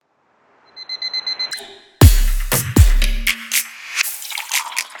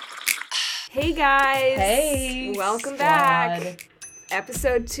Hey guys! Hey! Welcome squad. back.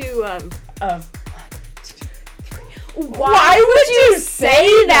 Episode 2 of... Why would you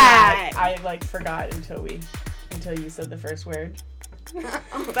say that? I forgot until you said the first word.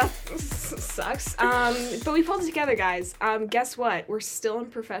 Oh, that sucks. But we pulled it together, guys. Guess what? We're still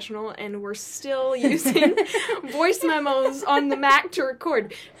unprofessional and we're still using voice memos on the Mac to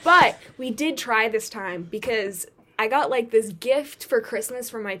record. But we did try this time because I got this gift for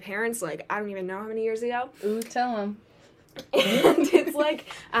Christmas from my parents, I don't even know how many years ago. Ooh, tell them. And it's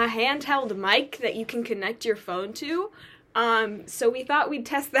a handheld mic that you can connect your phone to. So we thought we'd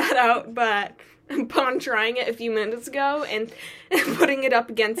test that out, but upon trying it a few minutes ago and putting it up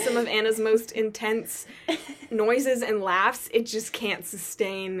against some of Anna's most intense noises and laughs, it just can't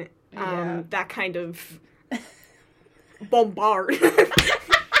sustain that kind of bombard.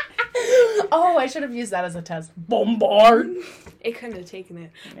 Oh, I should have used that as a test. Bombard. It couldn't have taken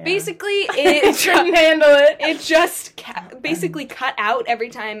it. Yeah. Basically, it couldn't handle it. It just basically cut out every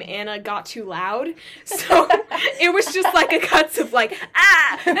time Anna got too loud. So it was just a cuts of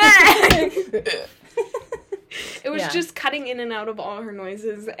It was just cutting in and out of all her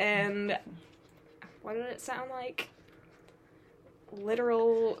noises, and what did it sound like?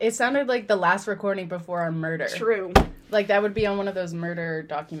 Literal... It sounded like the last recording before our murder. True. That would be on one of those murder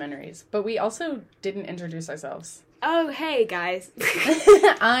documentaries. But we also didn't introduce ourselves. Oh, hey, guys.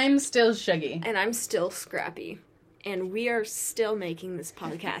 I'm still Shuggy. And I'm still Scrappy. And we are still making this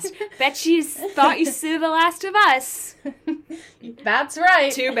podcast. Bet you thought you saw The Last of Us. That's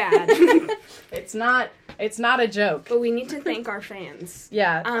right. Too bad. It's not a joke. But we need to thank our fans.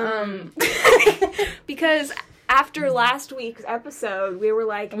 Yeah. Because after last week's episode, we were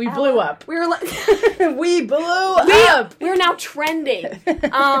we blew up. We were we blew up. We're now trending.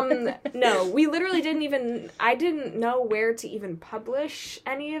 No, we literally I didn't know where to even publish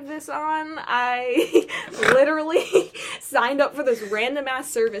any of this on. I literally signed up for this random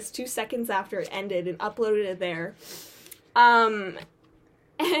ass service 2 seconds after it ended and uploaded it there.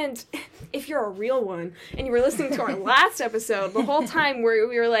 And if you're a real one and you were listening to our last episode, the whole time we were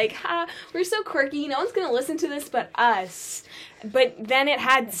we're so quirky, no one's going to listen to this but us. But then it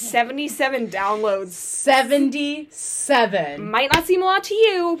had 77 downloads. 77. Might not seem a lot to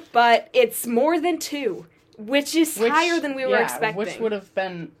you, but it's more than 2, which is higher than we were expecting. Which would have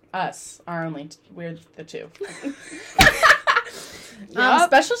been us. We're the 2. Yep.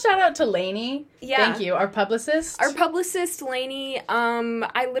 Special shout out to Lainey. Yeah. Thank you. Our publicist, Lainey.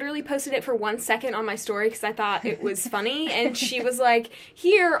 I literally posted it for 1 second on my story because I thought it was funny. And she was like,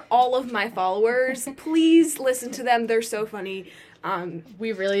 here, all of my followers, please listen to them. They're so funny.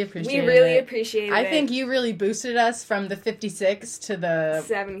 We really appreciate it. I think you really boosted us from the 56 to the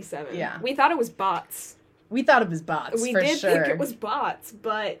 77. Yeah. We thought it was bots. We thought it was bots, We for did sure. think it was bots,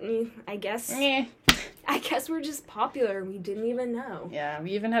 but I guess we're just popular. We didn't even know. Yeah,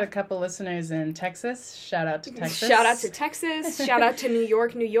 we even had a couple listeners in Texas. Shout out to Texas. Shout out to Texas. Shout out to New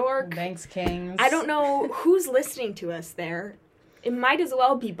York, New York. Thanks, Kings. I don't know who's listening to us there. It might as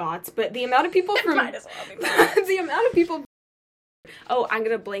well be bots, but the amount of people from... might as well be bots. The amount of people... Oh, I'm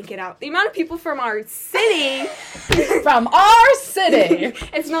going to blank it out. The amount of people from our city... From our city!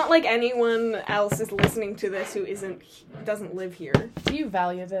 It's not like anyone else is listening to this who doesn't live here. Do you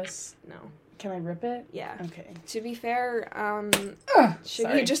value this? No. Can I rip it? Yeah. Okay. To be fair,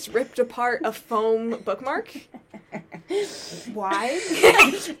 sorry. you just ripped apart a foam bookmark? Why?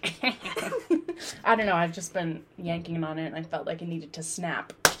 I don't know. I've just been yanking on it, and I felt like it needed to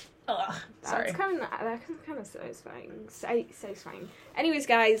snap. Ugh. Sorry. That's kind of satisfying. Satisfying. Anyways,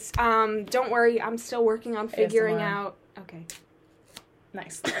 guys, don't worry. I'm still working on figuring ASMR. out. Okay.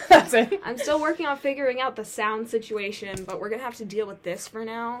 Nice. That's it. I'm still working on figuring out the sound situation, but we're gonna have to deal with this for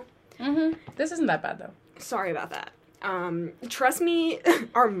now. Mm-hmm. This isn't that bad, though. Sorry about that. Trust me,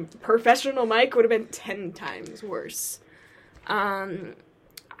 our professional mic would have been 10 times worse. I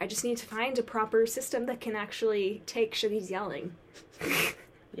just need to find a proper system that can actually take Shuggy's yelling.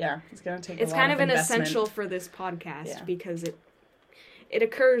 Yeah, it's gonna take. It's a lot kind of an investment. essential for this podcast because it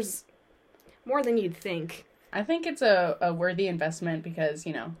occurs more than you'd think. I think it's a worthy investment because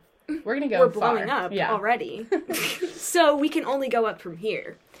we're gonna go. We're blowing far. up already, so we can only go up from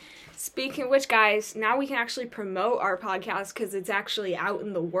here. Speaking of which, guys, now we can actually promote our podcast because it's actually out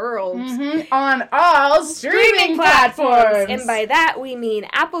in the world. Mm-hmm. On all streaming platforms. And by that, we mean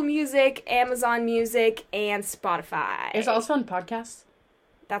Apple Music, Amazon Music, and Spotify. It's also on podcasts.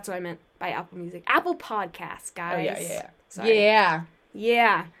 That's what I meant by Apple Music. Apple Podcasts, guys. Oh, yeah. Sorry. Yeah.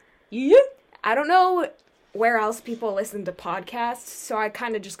 Yeah. I don't know where else people listen to podcasts, so I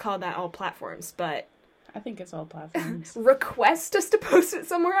kind of just call that all platforms, but I think it's all platforms. request us to post it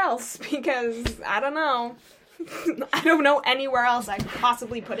somewhere else, because I don't know. I don't know anywhere else I could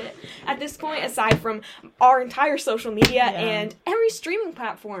possibly put it at this point, aside from our entire social media and every streaming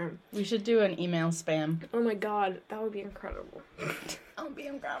platform. We should do an email spam. Oh my god, that would be incredible. That would be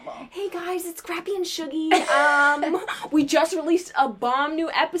incredible. Hey guys, it's Crappy and Shuggy. We just released a bomb new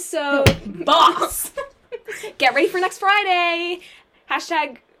episode. Boss! Get ready for next Friday.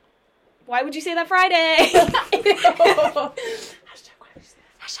 Hashtag, why would you say that Friday?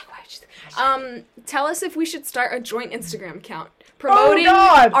 Tell us if we should start a joint Instagram account promoting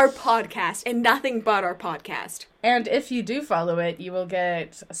our podcast and nothing but our podcast. And if you do follow it, you will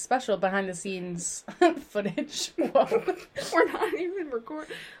get a special behind-the-scenes footage. Whoa. We're not even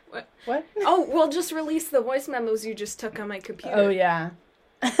recording. What? Oh, we'll just release the voice memos you just took on my computer. Oh, yeah.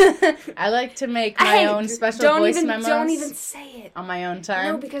 I like to make my own special voice memos. Don't even say it. On my own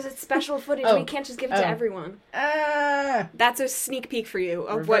time. No, because it's special footage. We can't just give it to everyone. That's a sneak peek for you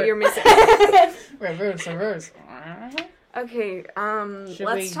of what you're missing. Reverse. Okay, Should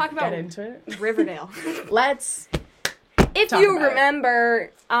let's we talk about get into it? Riverdale. Let's. If you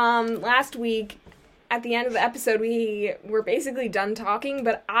remember, last week, at the end of the episode, we were basically done talking,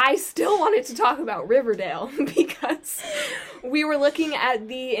 but I still wanted to talk about Riverdale because we were looking at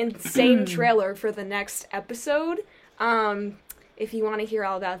the insane trailer for the next episode. If you want to hear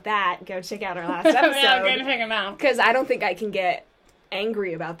all about that, go check out our last episode. Yeah, go check them out. Because I don't think I can get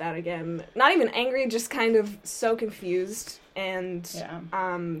angry about that again. Not even angry, just kind of so confused and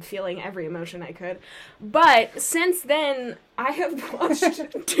feeling every emotion I could. But since then, I have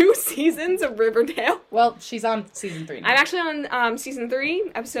watched 2 seasons of Riverdale. Well, she's on season 3 now. I'm actually on season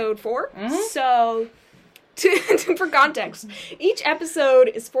 3, episode 4. Mm-hmm. So, for context, each episode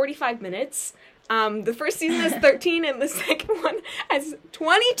is 45 minutes. The first season is 13, and the second one has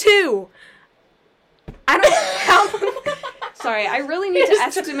 22. I don't know how... Sorry, I really need to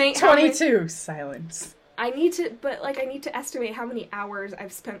estimate 22. Silence. I need to estimate how many hours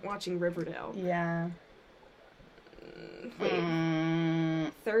I've spent watching Riverdale. Yeah.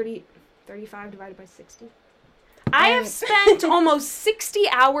 Wait. 35 divided by 60. I have spent almost 60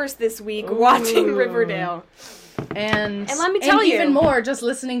 hours this week watching Riverdale. And let me tell you. even more just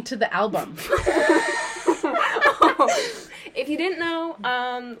listening to the album. If you didn't know,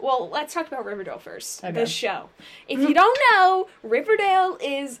 well, let's talk about Riverdale first. Okay. The show. If you don't know, Riverdale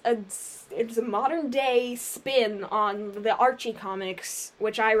is it's a modern day spin on the Archie comics,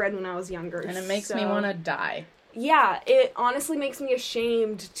 which I read when I was younger. And it makes me want to die. Yeah, it honestly makes me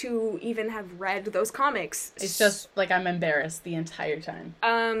ashamed to even have read those comics. It's just like I'm embarrassed the entire time.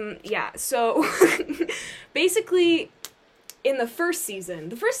 Yeah, so basically in the first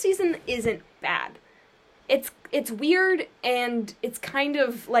season isn't bad. It's weird and it's kind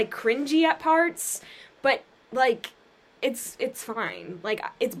of like cringy at parts, but like it's fine. Like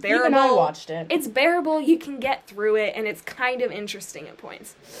it's bearable. Even I watched it. It's bearable, you can get through it, and it's kind of interesting at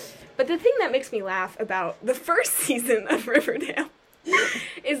points. But the thing that makes me laugh about the first season of Riverdale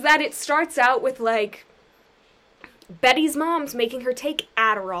is that it starts out with like Betty's mom's making her take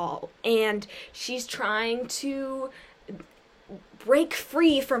Adderall, and she's trying to break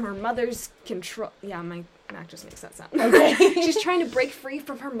free from her mother's control. Yeah, my Mac just makes that sound. Okay. She's trying to break free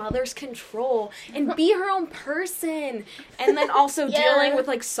from her mother's control and be her own person. And then also dealing with,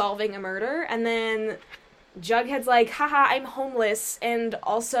 like, solving a murder. And then Jughead's like, haha, I'm homeless. And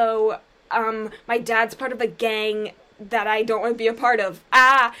also, my dad's part of a gang that I don't want to be a part of.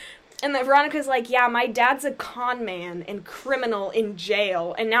 And then Veronica's like, yeah, my dad's a con man and criminal in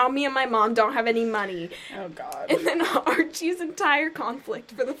jail, and now me and my mom don't have any money. Oh, God. And then Archie's entire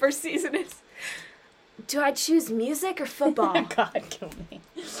conflict for the first season is, do I choose music or football? God, kill me.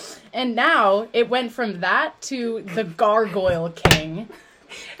 And now, it went from that to the Gargoyle King.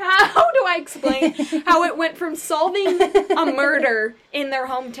 How do I explain how it went from solving a murder in their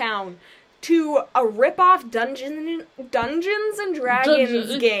hometown to a rip-off Dungeons and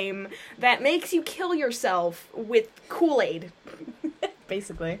Dragons game that makes you kill yourself with Kool-Aid?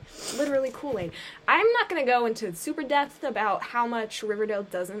 Basically. Literally Kool-Aid. I'm not going to go into super depth about how much Riverdale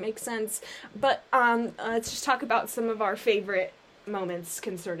doesn't make sense, but let's just talk about some of our favorite moments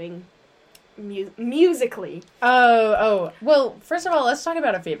concerning musically. Oh. Well, first of all, let's talk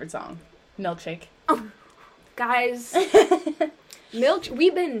about our favorite song, Milkshake. Oh, guys...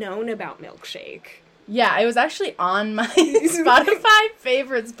 We've been known about Milkshake. Yeah, it was actually on my Spotify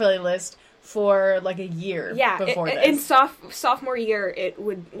favorites playlist for like a year before this. In sophomore year, it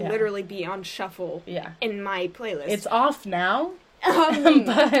would literally be on shuffle in my playlist. It's off now,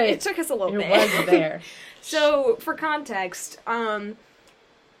 but it took us a little bit. It was there. So, for context,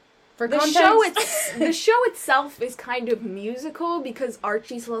 For the context, the show itself is kind of musical because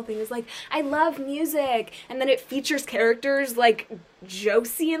Archie's whole thing is like, I love music, and then it features characters like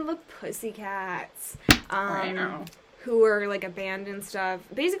Josie and the Pussycats, who are like a band and stuff.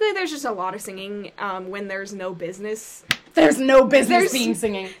 Basically, there's just a lot of singing when there's no business. There's no business being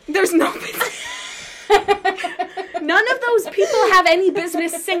singing. There's no business. None of those people have any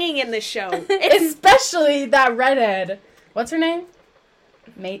business singing in this show. Especially that redhead. What's her name?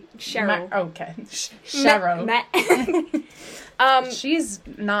 Cheryl. Okay. Cheryl. She's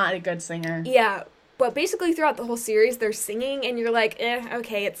not a good singer. Yeah, but basically throughout the whole series, they're singing, and you're like,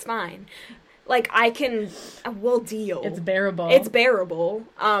 okay, it's fine. Like, we'll deal. It's bearable. It's bearable.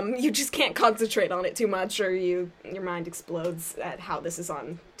 You just can't concentrate on it too much, or your mind explodes at how this is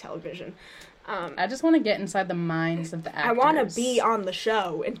on television. I just want to get inside the minds of the actors. I want to be on the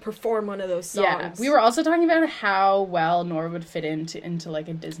show and perform one of those songs. Yeah, we were also talking about how well Nora would fit into like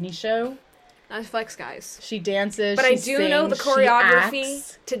a Disney show. Nice flex, guys. She dances, but she I do know the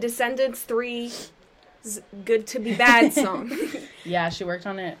choreography to Descendants 3's Good to Be Bad song. Yeah, she worked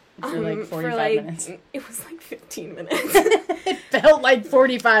on it for like 45 minutes. It was like 15 minutes. It felt like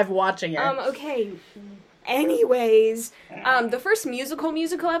 45 watching it. Okay. Anyways, the first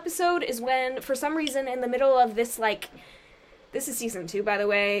musical episode is when, for some reason, in the middle of this, like, this is season 2, by the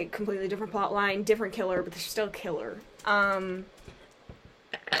way, completely different plot line, different killer, but there's still killer.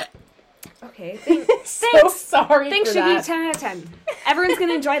 Okay, so sorry thanks, for that. Shiggy, 10 out of 10. Everyone's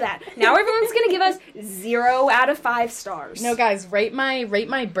gonna enjoy that. Now everyone's gonna give us 0 out of 5 stars. No, guys, rate my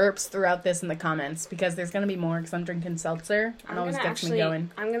burps throughout this in the comments, because there's gonna be more, because I'm drinking seltzer. It always gets me going.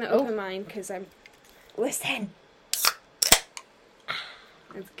 I'm gonna open mine, because I'm... Listen.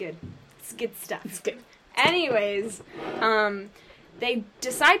 That's good. It's good stuff. It's good. Anyways, they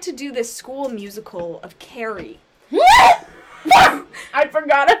decide to do this school musical of Carrie. I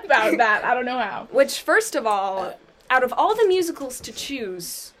forgot about that. I don't know how. Which, first of all, out of all the musicals to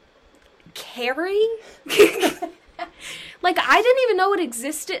choose, Carrie? Like, I didn't even know it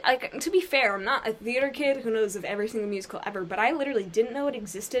existed. Like, to be fair, I'm not a theater kid who knows of every single musical ever, but I literally didn't know it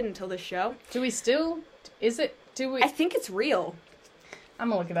existed until this show. Do we still? Is it? Do we? I think it's real. I'm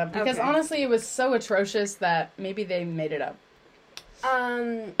gonna look it up, because honestly, it was so atrocious that maybe they made it up.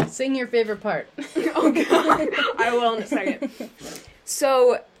 Sing your favorite part. Oh, God. I will in a second.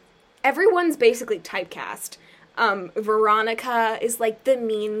 So, everyone's basically typecast. Veronica is, like, the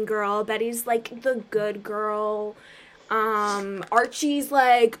mean girl. Betty's, like, the good girl. Archie's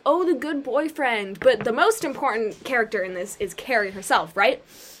like, oh, the good boyfriend. But the most important character in this is Carrie herself, right?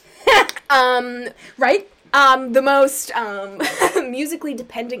 Right? The most, musically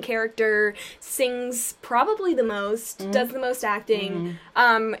dependent character, sings probably the most, does the most acting,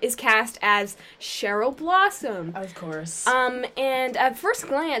 is cast as Cheryl Blossom. Of course. And at first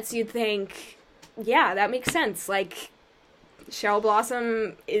glance, you'd think, yeah, that makes sense. Like, Cheryl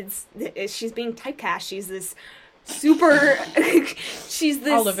Blossom she's being typecast. She's this super, she's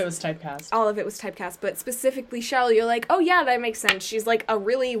this... All of it was typecast. All of it was typecast, but specifically Cheryl, you're like, oh yeah, that makes sense. She's like a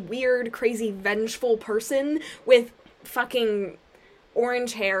really weird, crazy, vengeful person with fucking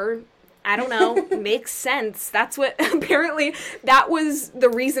orange hair. I don't know. Makes sense. That's what, apparently, that was the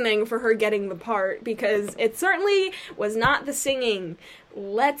reasoning for her getting the part, because it certainly was not the singing.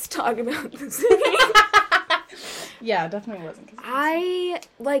 Let's talk about the singing. Yeah, it definitely wasn't.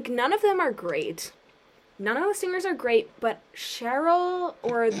 None of them are great. None of the singers are great, but Cheryl,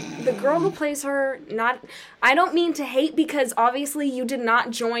 or the girl who plays her, I don't mean to hate, because obviously you did not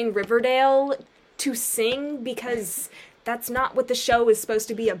join Riverdale to sing, because that's not what the show is supposed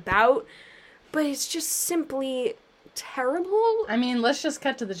to be about, but it's just simply terrible. I mean, let's just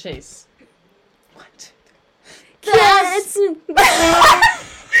cut to the chase. What? Yes!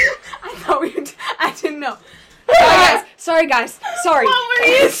 I didn't know. Sorry, guys. Sorry. What were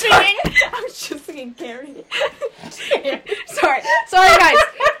you singing? I was just singing Carrie. Sorry, guys.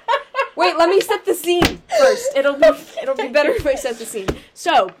 Wait, let me set the scene first. It'll be better if I set the scene.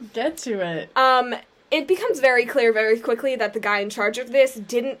 So, get to it. It becomes very clear very quickly that the guy in charge of this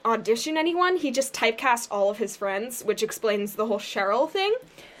didn't audition anyone. He just typecast all of his friends, which explains the whole Cheryl thing.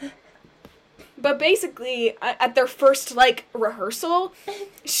 But basically, at their first, rehearsal,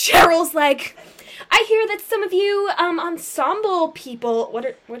 Cheryl's like, I hear that some of you, ensemble people,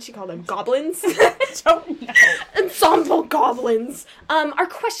 what'd she call them? Goblins? I don't know. Ensemble goblins, are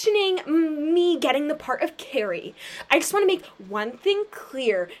questioning me getting the part of Carrie. I just want to make one thing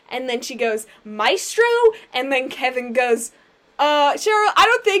clear. And then she goes, Maestro? And then Kevin goes, Cheryl, I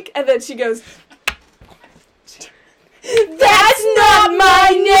don't think, and then she goes, that's not my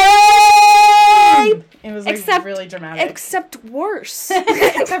name! Yay! It was like really dramatic. Except worse.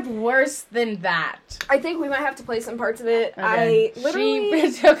 Except worse than that. I think we might have to play some parts of it. Okay. I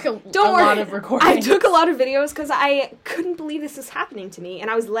literally she took a lot of recording. I took a lot of videos because I couldn't believe this was happening to me, and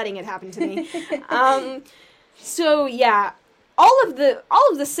I was letting it happen to me. So yeah, all of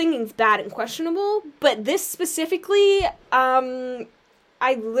the singing's bad and questionable, but this specifically,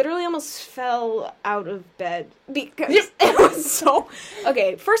 I literally almost fell out of bed because it was so...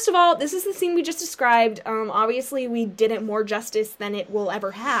 Okay, first of all, this is the scene we just described. Obviously, we did it more justice than it will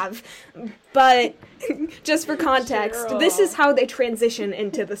ever have. But, just for context, Cheryl. This is how they transition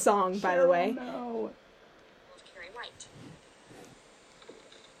into the song, by the way. No. Carrie White.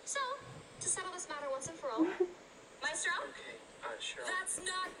 So, to settle this matter once and for all, Maestro? Okay, sure. That's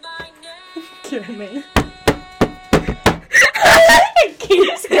not my name! Kidding me. It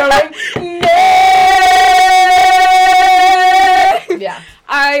keeps going. Yeah.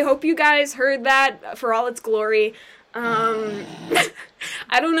 I hope you guys heard that for all its glory.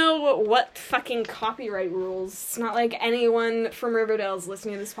 I don't know what fucking copyright rules. It's not like anyone from Riverdale is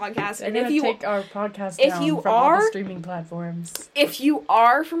listening to this podcast. And if you take our podcast if down you from all are- the streaming platforms. If you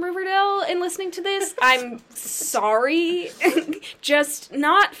are from Riverdale and listening to this, I'm sorry. Just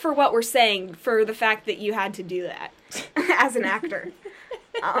not for what we're saying, for the fact that you had to do that as an actor.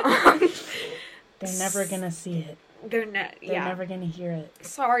 They're never gonna see it. They're not. They're Yeah. never gonna hear it.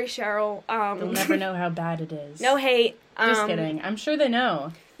 Sorry, Cheryl. They'll never know how bad it is. No hate. Just kidding. I'm sure they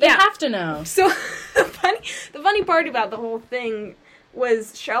know. They yeah. have to know. So the funny part about the whole thing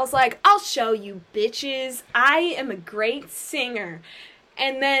was Cheryl's like, "I'll show you, bitches. I am a great singer,"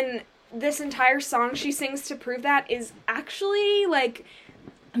 and then this entire song she sings to prove that is actually like.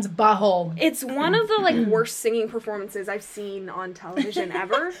 It's a butthole. It's one of the like worst singing performances I've seen on television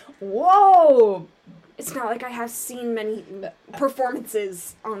ever. Whoa! It's not like I have seen many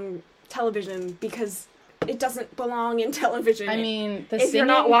performances on television because it doesn't belong in television. I mean, if you're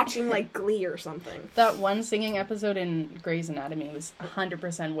not watching like Glee or something. That one singing episode in Grey's Anatomy was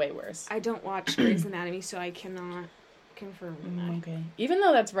 100% way worse. I don't watch Grey's Anatomy, so I cannot confirm that. Okay. Even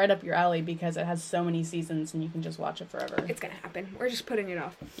though that's right up your alley because it has so many seasons and you can just watch it forever. It's gonna happen. We're just putting it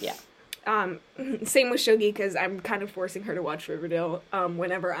off. Yeah. Same with Shogi, because I'm kind of forcing her to watch Riverdale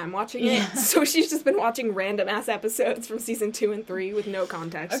whenever I'm watching it. Yeah. So she's just been watching random ass episodes from season 2 and 3 with no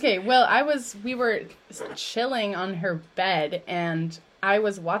context. Okay, well, we were chilling on her bed and I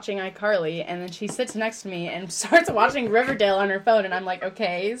was watching iCarly and then she sits next to me and starts watching Riverdale on her phone and I'm like,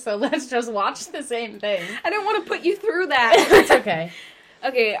 okay, so let's just watch the same thing. I didn't want to put you through that. It's okay.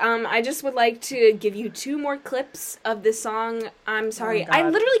 Okay, I just would like to give you 2 more clips of this song. I'm sorry, Oh, God. I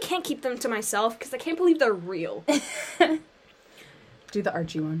literally can't keep them to myself because I can't believe they're real. Do the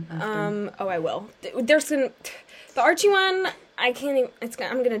Archie one after. I will. There's the Archie one. I can't even.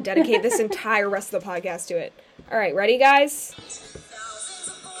 I'm gonna dedicate this entire rest of the podcast to it. All right, ready, guys? Thousands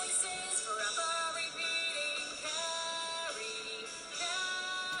of voices forever repeating Carrie,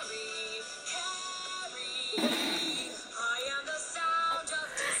 Carrie, Carrie. I am the sound of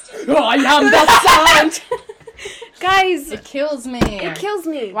distant. I am the sound! Guys, It kills me. it kills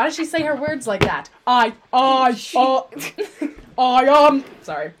me. Why does she say her words like that? I am.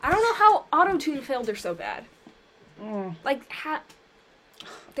 Sorry. I don't know how auto-tune failed her so bad. Mm. Like,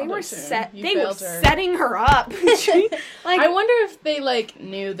 they were Auto-tune. You They were failed her. setting her up. Like, I wonder if they,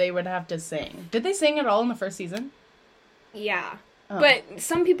 knew they would have to sing. Did they sing at all in the first season? yeah, Oh. but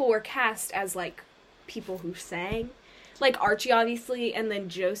some people were cast as people who sang. Like Archie, obviously, and then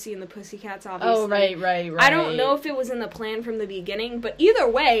Josie and the Pussycats, obviously. Oh, right. I don't know if it was in the plan from the beginning, but either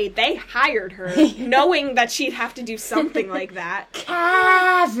way, they hired her, knowing that she'd have to do something like that.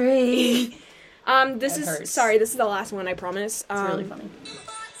 Carrie. This That is hurts. sorry. This is the last one, I promise. It's really funny.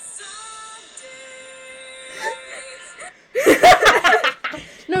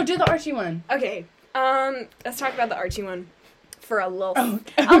 No, do the Archie one. Okay. Let's talk about the Archie one for a little,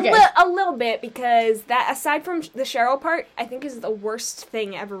 Okay. a little bit, because that, aside from the Cheryl part, I think is the worst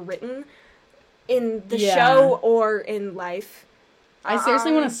thing ever written in the Yeah. show or in life. I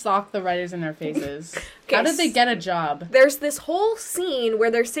seriously want to sock the writers in their faces. Okay, How did they get a job? There's this whole scene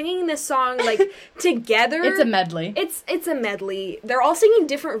where they're singing this song together. It's a medley. It's a medley. They're all singing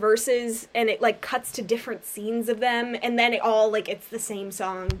different verses, and it cuts to different scenes of them, and then it all it's the same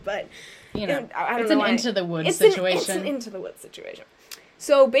song, but You know, I don't it's know an why. Into the Woods It's situation. an Into the Woods situation.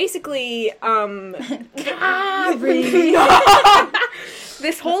 So basically, Carrie.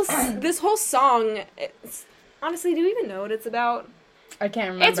 this whole song. Honestly, do you even know what it's about? I can't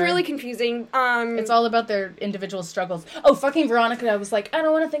remember. It's really confusing. It's all about their individual struggles. Oh, fucking Veronica was like, I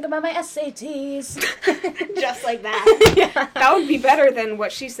don't want to think about my SATs. just like that. Yeah. That would be better than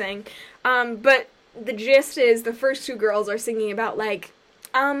what she's saying. But the gist is the first two girls are singing about, like,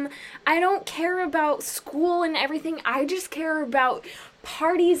 I don't care about school and everything. I just care about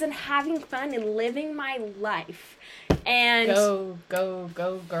parties and having fun and living my life. And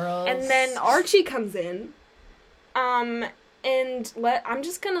Go, girls. and then Archie comes in. I'm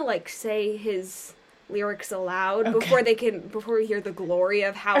just gonna, like, say his lyrics aloud Okay. before we hear the glory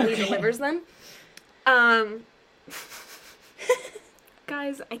of how he delivers them.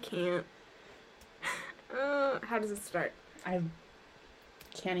 Guys, I can't. How does it start? I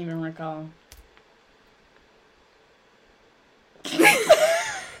can't even recall.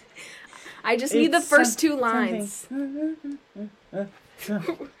 I just need the It's first two lines.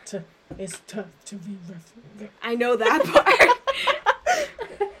 It's tough to be rough. I know that part.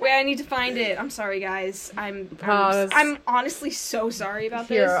 Wait, I need to find it. I'm sorry, guys. Pause. I'm honestly so sorry about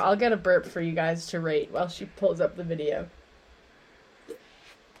Here, this. I'll get a burp for you guys to rate while she pulls up the video.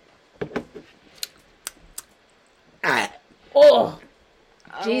 Oh,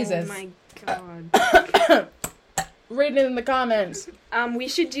 Jesus. Oh my god. rate it in the comments. We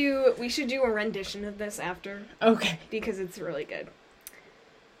should do a rendition of this after Okay. because it's really good.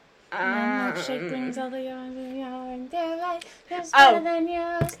 Milkshake brings all the young daylight. Just Oh. better than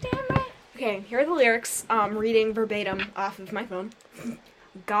yours, damn right. Okay, here are the lyrics. Reading verbatim off of my phone.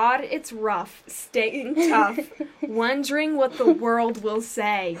 God, it's rough, staying tough, wondering what the world will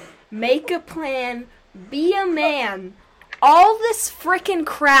say. Make a plan, be a man. All this frickin'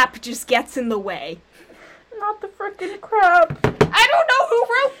 crap just gets in the way. Not the frickin' crap. I don't know who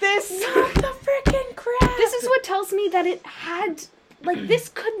wrote this. Not the frickin' crap. This is what tells me that it had, like, this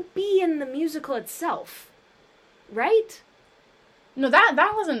could be in the musical itself, right? No,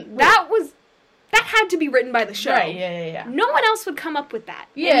 that wasn't. That had to be written by the show. Right, yeah. No one else would come up with that.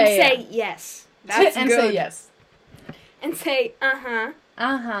 Yeah, and yeah. say yes. That's and good. say yes. And say, uh-huh.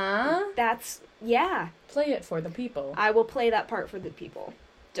 Uh-huh. That's, yeah. Play it for the people. I will play that part for the people.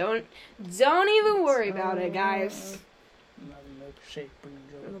 Don't even worry about it, guys. Milkshake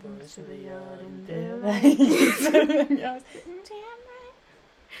brings all the boys to the young yard.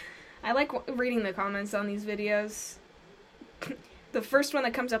 I like reading the comments on these videos. The first one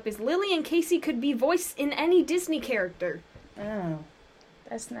that comes up is, Lily and Casey could be voiced in any Disney character. Oh,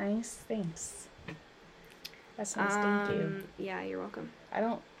 that's nice. Thanks. That's nice. Thank you. Yeah, you're welcome. I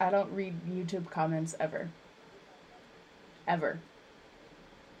don't read YouTube comments ever. Ever.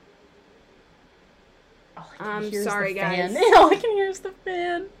 All I can hear is sorry, the fan. guys. All I can hear is the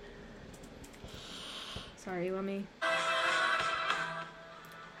fan. Sorry, let me.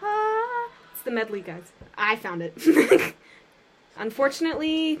 It's the medley, guys. I found it.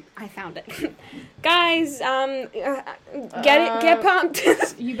 Unfortunately, I found it. Guys, get pumped.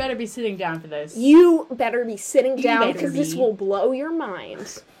 You better be sitting down for this. You better be sitting You down better because this be. will blow your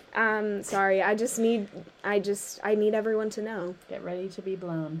mind. Sorry, I need everyone to know. Get ready to be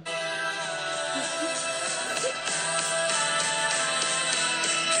blown. God,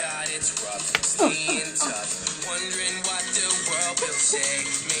 it's rough, staying tough, wondering what the world will say.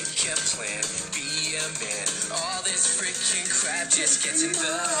 Make a plan, be a man. All this freaking crap just gets in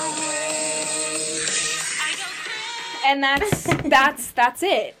the way. And that's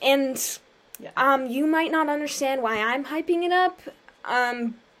it. And Yeah. you might not understand why I'm hyping it up.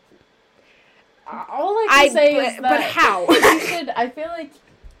 All I can say is that. But how? I feel like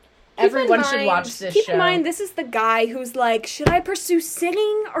everyone should watch this Keep show. in mind, this is the guy who's like, should I pursue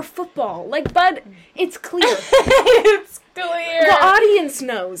singing or football? Like, bud, it's clear. It's clear. The audience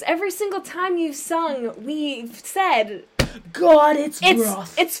knows. Every single time you've sung, we've said, God, it's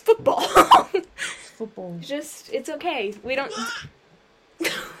it's football. football. Just, it's okay. We don't...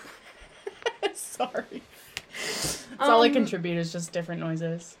 Sorry. That's all I contribute is just different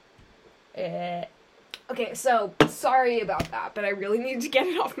noises. Okay, so, sorry about that, but I really need to get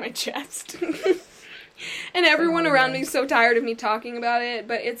it off my chest. And everyone around me is so tired of me talking about it,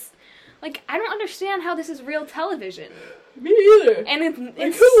 but it's, like, I don't understand how this is real television. Me either. And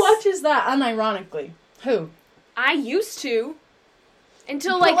it's Who watches that unironically? Who? I used to.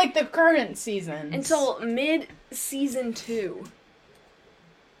 Until, But, like the current season. until mid-season 2.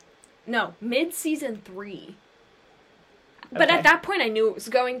 No, mid-season 3. But Okay. at that point, I knew it was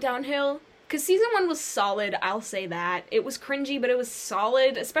going downhill. Because season 1 was solid, I'll say that. It was cringy, but it was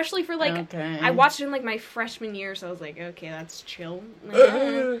solid. Especially for, like... Okay. I watched it in, like, my freshman year, so I was like, okay, that's chill.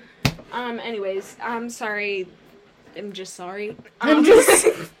 Anyways, I'm sorry. I'm just sorry. I'm just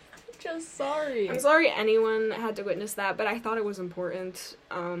sorry. I'm sorry anyone had to witness that, but I thought it was important.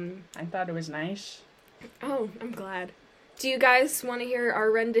 I thought it was nice. Oh, I'm glad. Do you guys want to hear our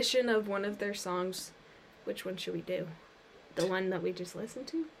rendition of one of their songs? Which one should we do? The one that we just listened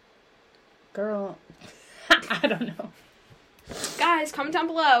to? Girl, I don't know. Guys, comment down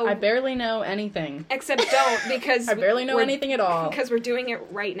below. I barely know anything. Except don't, because I barely know anything at all. Because we're doing it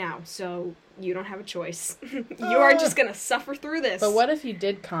right now, so you don't have a choice. You are just gonna suffer through this. But what if you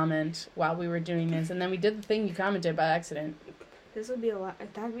did comment while we were doing this, and then we did the thing you commented by accident? This would be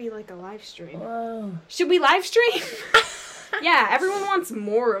that'd be like a live stream. Whoa. Should we live stream? Yeah, everyone wants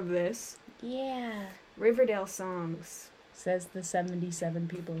more of this. Yeah. Riverdale songs. Says the 77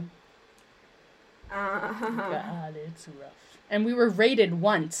 people. God, it's rough. And we were rated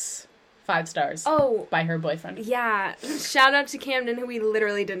once 5 stars Oh, by her boyfriend. yeah. Shout out to Camden, who we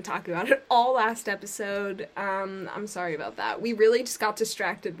literally didn't talk about at all last episode. I'm sorry about that. We really just got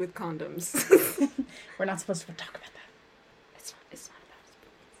distracted with condoms. We're not supposed to talk about that. It's not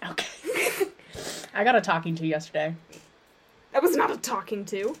about Okay. I got a talking to yesterday. That was not a talking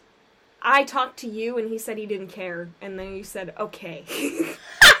to. I talked to you, and he said he didn't care, and then you said, okay.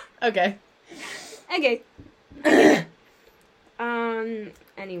 Okay. Okay.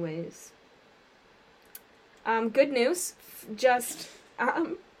 Anyways. Good news. Just,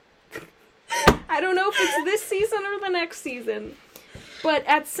 I don't know if it's this season or the next season, but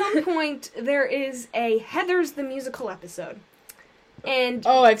at some point there is a Heathers the Musical episode. And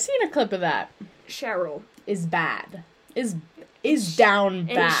Oh, I've seen a clip of that. Cheryl. Is bad. Is down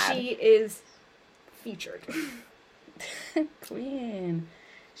bad. And she is featured. Queen.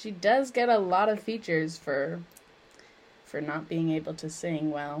 She does get a lot of features for not being able to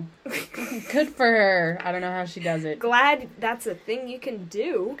sing well. Good for her. I don't know how she does it. Glad that's a thing you can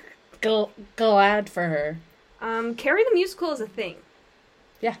do. Glad for her. Carrie the Musical is a thing.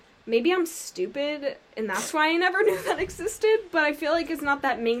 Yeah. Maybe I'm stupid, and that's why I never knew that existed, but I feel like it's not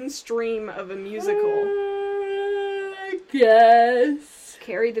that mainstream of a musical. I guess.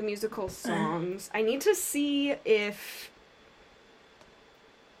 Carrie the Musical songs. I need to see if...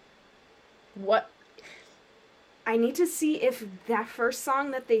 What? I need to see if that first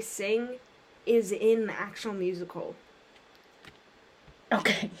song that they sing is in the actual musical.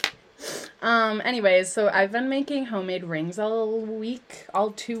 Okay. Anyways, so I've been making homemade rings all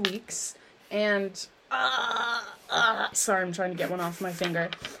 2 weeks, and sorry, I'm trying to get one off my finger.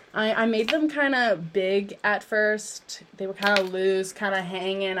 I made them kind of big at first. They were kind of loose, kind of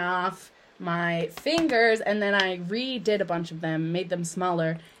hanging off my fingers, and then I redid a bunch of them, made them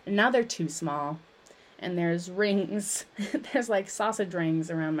smaller, and now they're too small. And there's rings. There's like sausage rings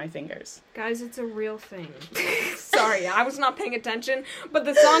around my fingers. Guys, it's a real thing. Sorry, I was not paying attention, but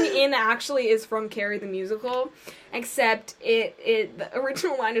the song in actually is from Carrie the Musical, except the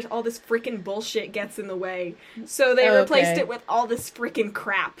original line is all this freaking bullshit gets in the way. So they replaced it with all this freaking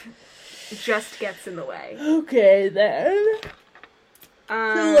crap just gets in the way. Okay, then.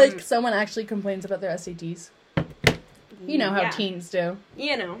 So, like, someone actually complains about their SATs. You know how teens do.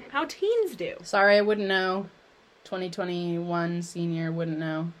 You know, how teens do. Sorry, I wouldn't know. 2021 senior wouldn't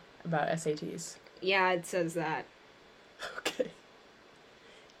know about SATs. Yeah, it says that. Okay.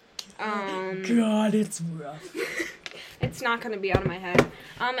 God, it's rough. It's not going to be out of my head.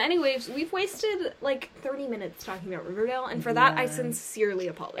 Anyways, we've wasted like 30 minutes talking about Riverdale, and for that I sincerely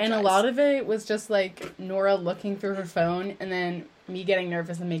apologize. And a lot of it was just like Nora looking through her phone and then me getting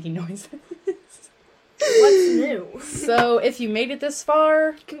nervous and making noises. What's new? So, if you made it this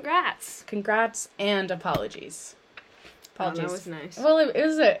far, congrats and apologies. Oh, that was nice. Well, it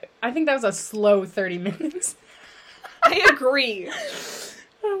was I think that was a slow 30 minutes. I agree.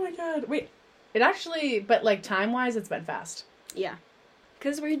 Oh my god. Wait, it actually, but like time-wise, it's been fast. Yeah.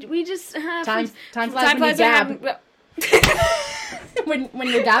 Because we just... time flies when you dab. when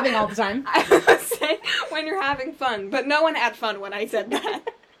you're dabbing all the time. I was saying when you're having fun, but no one had fun when I said that.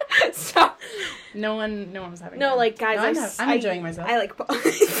 So no one was having no fun. Like guys, no, I'm enjoying myself. I like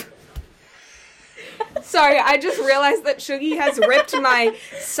sorry, I just realized that Shuggy has ripped my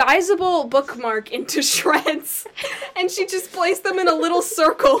sizable bookmark into shreds, and she just placed them in a little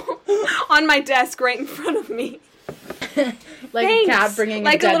circle on my desk right in front of me. Like Thanks. A cat bringing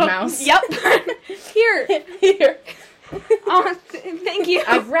like a dead little mouse. Yep. Here. Oh, thank you.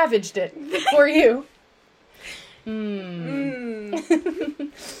 I've ravaged it for you.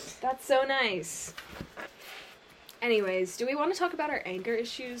 That's so nice. Anyways, do we want to talk about our anger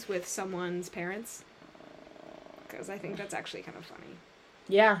issues with someone's parents? Because I think that's actually kind of funny.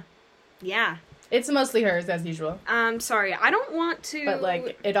 Yeah. Yeah. It's mostly hers, as usual. Sorry, I don't want to... But,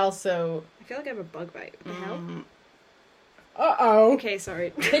 like, it also... I feel like I have a bug bite. What the hell? Uh-oh. Okay,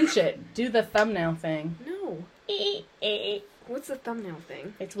 sorry. Pinch it. Do the thumbnail thing. No. What's the thumbnail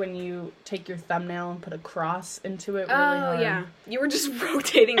thing? It's when you take your thumbnail and put a cross into it really hard. hard. Yeah. You were just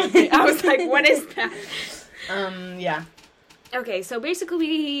rotating with me. I was like, what is that? Yeah. Okay, so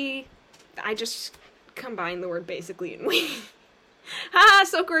basically I just combined the word basically and we. Ha,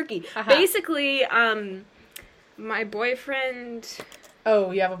 so quirky. Basically, my boyfriend...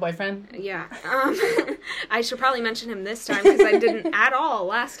 Oh, you have a boyfriend? Yeah. I should probably mention him this time, because I didn't at all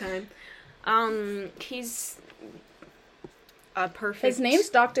last time. He's a perfect... His name's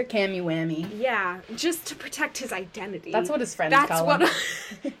Dr. Cammy Whammy. Yeah, just to protect his identity. That's what his friends call him.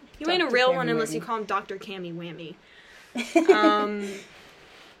 You ain't a Dr. real Cammy one unless Whammy. you call him Dr. Cammy Whammy.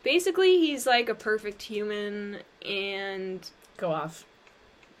 Basically, he's like a perfect human, and... Go off.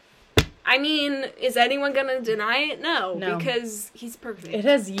 I mean, is anyone gonna deny it? No, No. because he's perfect. It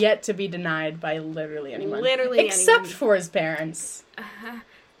has yet to be denied by literally anyone. Literally Except anyone. for his parents.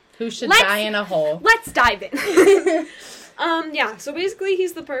 Who should Let's- die in a hole. Let's dive in. Yeah, so basically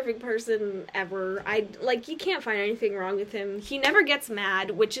he's the perfect person ever. You can't find anything wrong with him. He never gets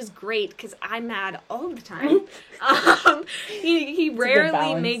mad, which is great, because I'm mad all the time. He rarely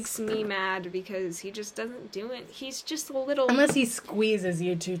balance. makes me mad, because he just doesn't do it. He's just a little... Unless he squeezes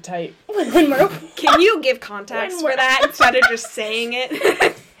you too tight. When we're- Can you give context When for we're- that, instead of just saying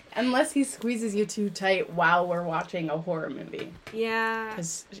it? Unless he squeezes you too tight while we're watching a horror movie. Yeah.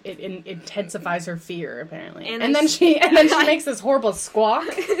 Because it intensifies her fear, apparently. And And then she makes this horrible squawk.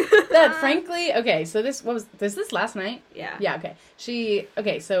 That, frankly... Okay, so this last night? Yeah. Yeah,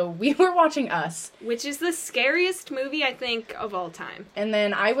 okay. So we were watching Us. Which is the scariest movie, I think, of all time. And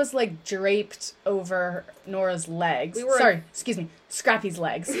then I was, draped over Nora's legs. We were- Sorry, excuse me. Scrappy's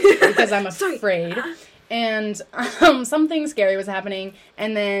legs. Because I'm afraid. And something scary was happening.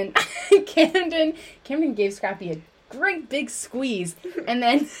 And then Camden gave Scrappy a great big squeeze. And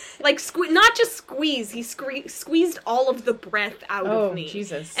then... Not just squeeze. He squeezed all of the breath out of me. Oh,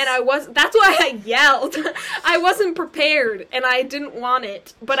 Jesus. And that's why I yelled. I wasn't prepared, and I didn't want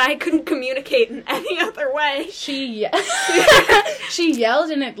it, but I couldn't communicate in any other way. She yelled,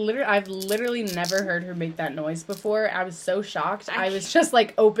 and I've literally never heard her make that noise before. I was so shocked. I was just,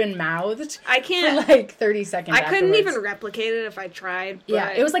 open-mouthed I for, can't... 30 seconds I couldn't afterwards. even replicate it if I tried. But Yeah,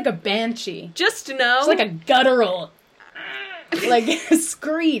 it was like a banshee. just to know... It's like a guttural,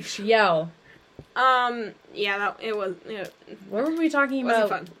 screech yell. Yeah, it was... What were we talking Wasn't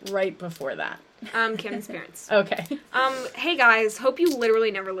about right before that? Cam's parents. Okay. Hey guys, hope you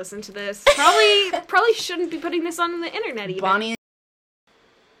literally never listen to this. Probably shouldn't be putting this on the internet even. Bonnie and...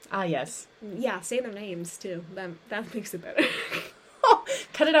 Ah, yes. Yeah, say their names too. That makes it better.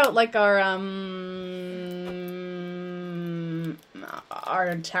 Cut it out like our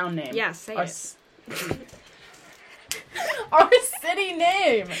town name. Yeah, say our it. Our city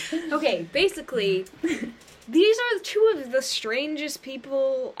name! Okay, basically, these are two of the strangest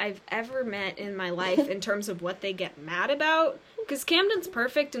people I've ever met in my life in terms of what they get mad about. Because Camden's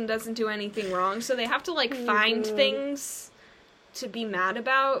perfect and doesn't do anything wrong, so they have to, find things to be mad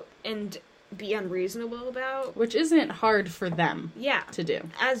about and be unreasonable about. Which isn't hard for them Yeah. to do.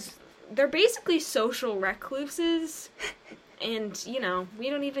 As they're basically social recluses, and, we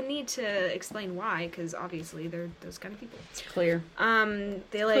don't even need to explain why, because obviously they're those kind of people. It's clear. They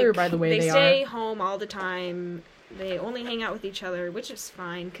Clear by the way they stay are. home all the time. They only hang out with each other, which is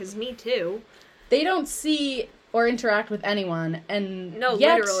fine, because me too. They don't see or interact with anyone, and No,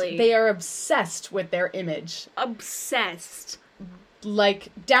 yet literally. they are obsessed with their image. Obsessed.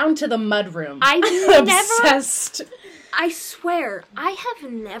 Down to the mudroom. I Obsessed. I swear, I have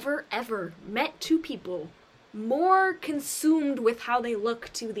never, ever met two people more consumed with how they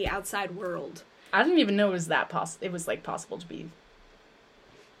look to the outside world. I didn't even know it was that possible to be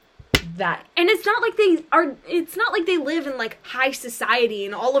that. And it's not like they live in, high society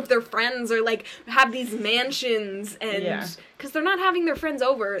and all of their friends are, have these mansions and... Yeah. Because they're not having their friends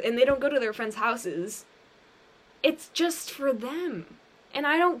over and they don't go to their friends' houses. It's just for them. And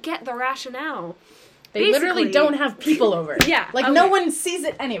I don't get the rationale. They literally Basically- don't have people over. Yeah, No okay. one sees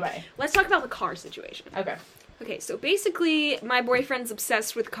it anyway. Let's talk about the car situation. Okay. So basically, my boyfriend's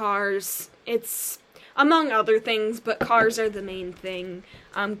obsessed with cars. It's among other things, but cars are the main thing.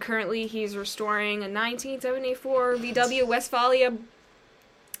 Currently, he's restoring a 1974 VW Westfalia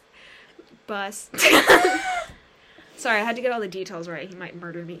bus. Sorry, I had to get all the details right. He might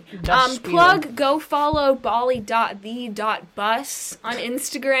murder me. Das Spiel. Go follow bali.the.bus on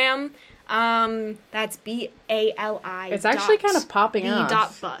Instagram. That's BALI. It's actually kind of popping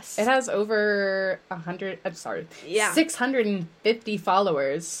up. Bus. It has over 650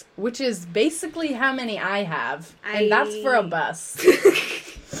 followers, which is basically how many I have. And that's for a bus.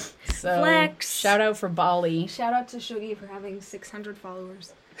 So, Flex. shout out for Bali. Shout out to Shuggy for having 600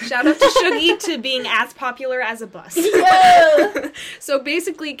 followers. Shout out to Shuggy to being as popular as a bus. Yeah. So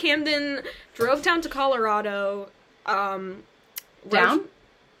basically, Camden drove down to Colorado. Down?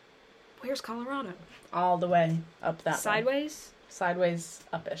 Where's Colorado? All the way up that way. Sideways? Sideways,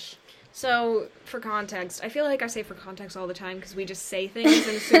 upish. So, for context, I feel like I say for context all the time because we just say things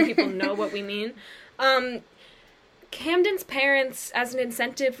and assume people know what we mean. Camden's parents, as an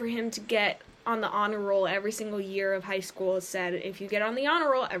incentive for him to get on the honor roll every single year of high school, said, if you get on the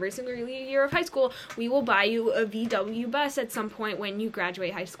honor roll every single year of high school, we will buy you a VW bus at some point when you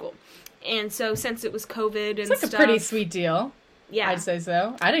graduate high school. And so, since it was COVID and It's like stuff... a pretty sweet deal. Yeah. I'd say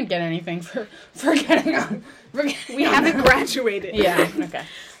so. I didn't get anything for getting on. We haven't graduated. Yeah, okay.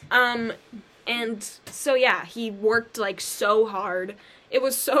 And so, yeah, he worked, like, so hard. It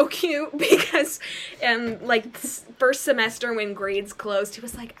was so cute because, like, first semester when grades closed, he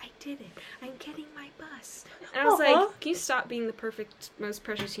was like, I did it. I'm getting my bus. And I was like, can you stop being the perfect, most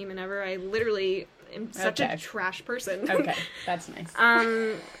precious human ever? I literally am such a trash person. Okay, that's nice.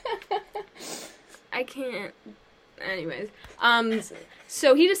 I can't. Anyways.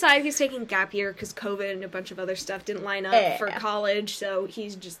 So he decided he's taking gap year because COVID and a bunch of other stuff didn't line up for college, so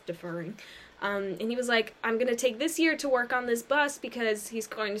he's just deferring. And he was like, I'm going to take this year to work on this bus because he's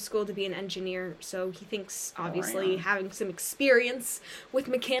going to school to be an engineer. So he thinks, obviously, having some experience with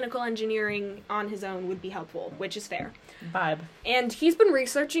mechanical engineering on his own would be helpful, which is fair. Vibe. And he's been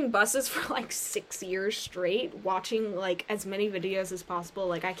researching buses for, like, 6 years straight, watching, like, as many videos as possible.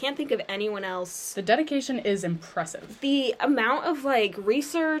 Like, I can't think of anyone else. The dedication is impressive. The amount of, like,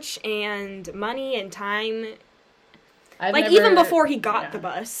 research and money and time... even before he got the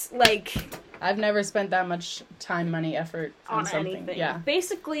bus, like... I've never spent that much time, money, effort on something. Anything. Yeah.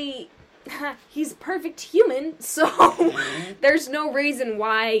 Basically, he's a perfect human, so there's no reason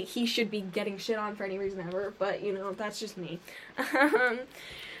why he should be getting shit on for any reason ever, but, you know, that's just me.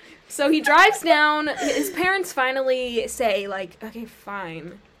 So he drives down, his parents finally say, like, okay,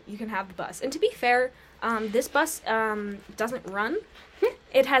 fine, you can have the bus. And to be fair, this bus doesn't run.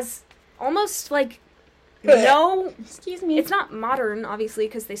 It has almost, like... No, excuse me. It's not modern, obviously,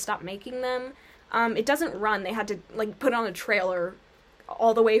 because they stopped making them. It doesn't run. They had to, like, put it on a trailer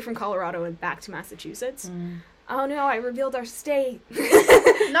all the way from Colorado and back to Massachusetts. Oh no, I revealed our state.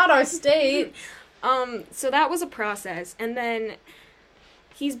 Not our state. So that was a process. And then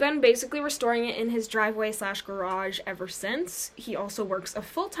he's been basically restoring it in his driveway / garage ever since. He also works a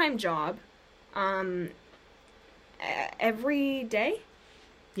full-time job every day.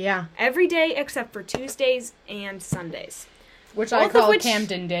 Yeah. Every day except for Tuesdays and Sundays. Which I call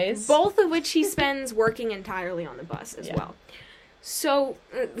Camden days. Both of which he spends working entirely on the bus as well. So,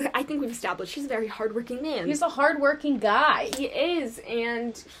 I think we've established he's a very hardworking man. He's a hardworking guy. He is,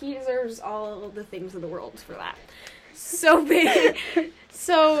 and he deserves all the things of the world for that. So,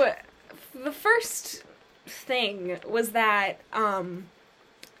 so the first thing was that,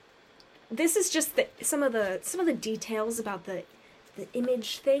 this is just some of the details about the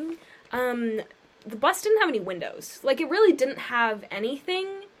image thing. The bus didn't have any windows. Like, it really didn't have anything.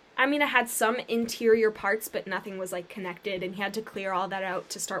 I mean, it had some interior parts, but nothing was, like, connected, and he had to clear all that out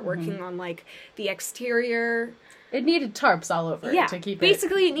to start working on, like, the exterior. It needed tarps all over it to keep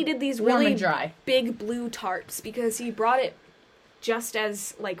basically it needed these warm really and dry. Big blue tarps, because he brought it just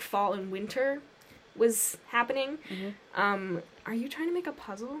as, like, fall and winter was happening. Are you trying to make a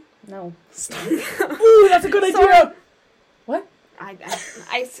puzzle? No. Stop. Ooh, that's a good idea! What?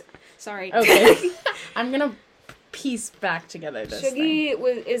 Sorry. Okay. I'm gonna piece back together this Shuggy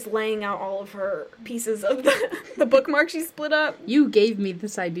is laying out all of her pieces of the bookmark she split up. You gave me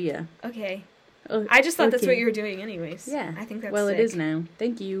this idea. Okay. I just thought that's what you were doing anyways. Yeah. I think that's Well, sick. it is now.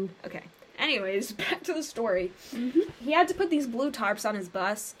 Thank you. Okay. Anyways, back to the story. He had to put these blue tarps on his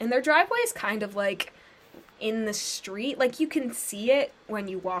bus, and their driveway is kind of, like, in the street. Like, you can see it when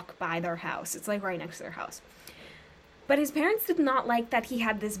you walk by their house. It's, like, right next to their house. But his parents did not like that he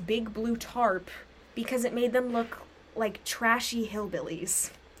had this big blue tarp because it made them look like trashy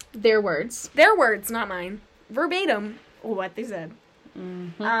hillbillies. Their words. Their words, not mine. Verbatim, what they said.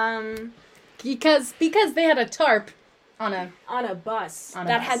 Because they had a tarp on a bus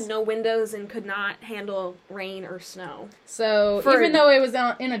that had no windows and could not handle rain or snow. So even though it was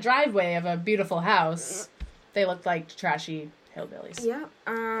in a driveway of a beautiful house, they looked like trashy hillbillies. Yeah.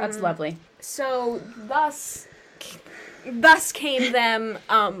 That's lovely. So thus came them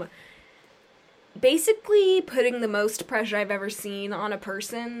basically putting the most pressure I've ever seen on a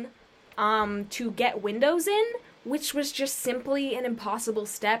person to get windows in, which was just simply an impossible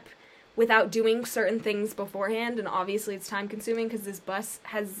step without doing certain things beforehand, and obviously it's time consuming because this bus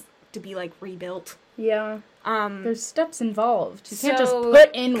has to be, like, rebuilt. Yeah. There's steps involved. You can't just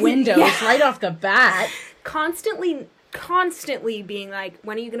put in windows right off the bat. Constantly being like,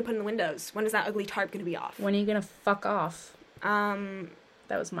 when are you going to put in the windows? When is that ugly tarp going to be off? When are you going to fuck off?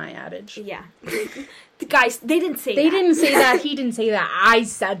 That was my adage. Yeah. The guys, they didn't say They that. didn't say that. He didn't say that. I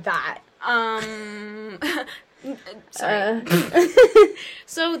said that. Sorry.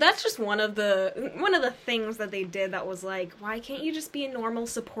 So that's just one of the things that they did that was like, why can't you just be a normal,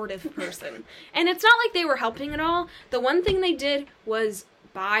 supportive person? And it's not like they were helping at all. The one thing they did was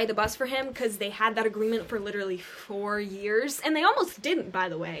buy the bus for him because they had that agreement for literally 4 years, and they almost didn't, by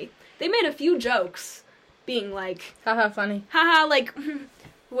the way. They made a few jokes, being like, Haha, funny. haha, like,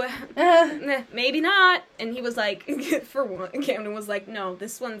 maybe not. And he was like, for one, Camden was like, no,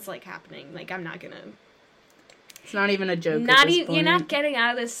 this one's like happening. Like, I'm not gonna. It's not even a joke. Not at this you're not point. getting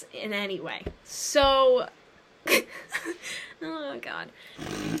out of this in any way. So, oh god.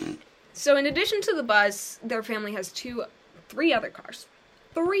 So in addition to the bus, their family has three other cars.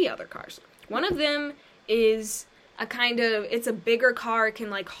 One of them is it's a bigger car, it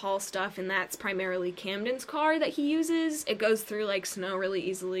can like haul stuff, and that's primarily Camden's car that he uses. It goes through like snow really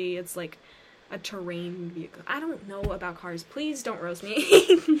easily. It's like a terrain vehicle. I don't know about cars. Please don't roast me.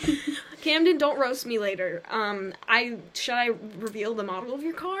 Camden, don't roast me later. Should I reveal the model of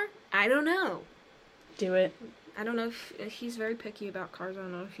your car? I don't know. Do it. I don't know if he's very picky about cars. I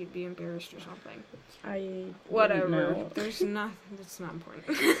don't know if he'd be embarrassed or something. Whatever. Whatever. There's nothing. It's not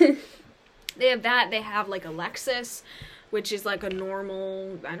important. They have that. They have like a Lexus, which is like a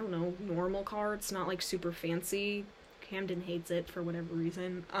normal car. It's not like super fancy. Camden hates it for whatever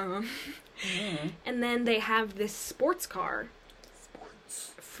reason. And then they have this sports car.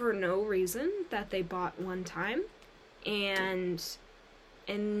 For no reason that they bought one time. And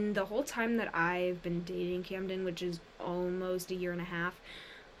in the whole time that I've been dating Camden, which is almost a year and a half,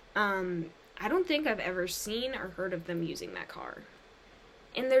 I don't think I've ever seen or heard of them using that car.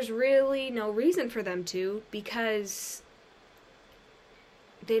 And there's really no reason for them to, because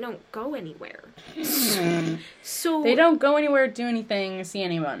they don't go anywhere. So They don't go anywhere, do anything, see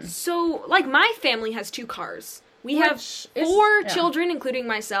anyone. So, like, my family has 2 cars. We have Which is- 4 yeah. children, including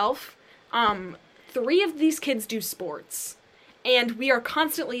myself. 3 of these kids do sports. And we are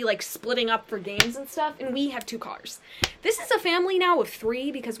constantly, like, splitting up for games and stuff, and we have 2 cars. This is a family now of 3,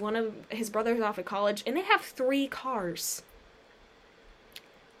 because one of his brothers off at college, and they have 3 cars.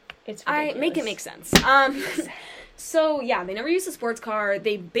 It's Make it ridiculous. make sense. So, yeah, they never use the sports car.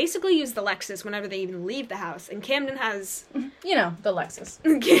 They basically use the Lexus whenever they even leave the house. And Camden has... You know, the Lexus.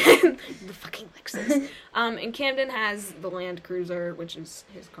 the fucking Lexus. And Camden has the Land Cruiser, which is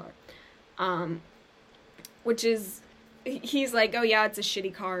his car. Which is... He's like, oh yeah, it's a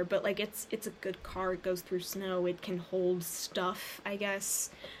shitty car, but, like, it's a good car. It goes through snow. It can hold stuff, I guess.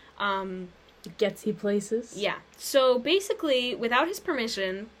 Gets he places. Yeah. So, basically, without his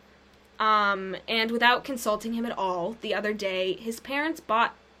permission... and without consulting him at all, the other day, his parents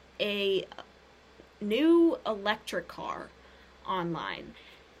bought a new electric car online.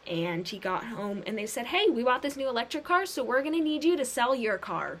 And he got home and they said, hey, we bought this new electric car, so we're gonna need you to sell your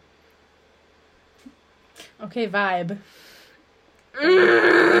car. Okay, vibe.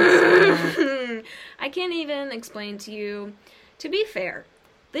 I can't even explain to you. To be fair,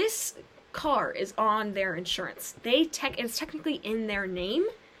 this car is on their insurance. It's technically in their name.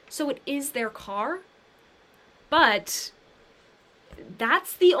 So it is their car, but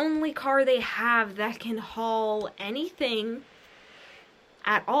that's the only car they have that can haul anything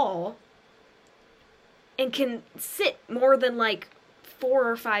at all and can sit more than like 4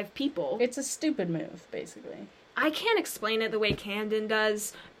 or 5 people. It's a stupid move, basically. I can't explain it the way Camden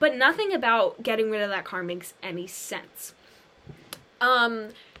does, but nothing about getting rid of that car makes any sense.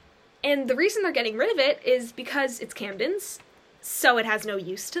 And the reason they're getting rid of it is because it's Camden's. So it has no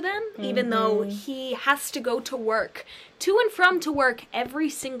use to them, even though he has to go to work, to and from to work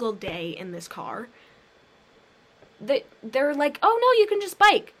every single day in this car. They're like, oh no, you can just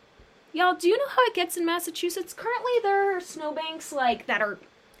bike. Y'all, do you know how it gets in Massachusetts? Currently there are snowbanks, like, that are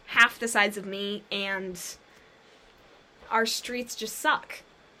half the size of me, and our streets just suck.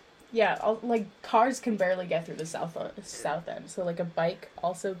 Yeah, like, cars can barely get through the south end, so, like, a bike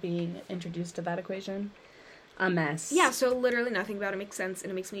also being introduced to that equation... A mess. Yeah, so literally nothing about it makes sense,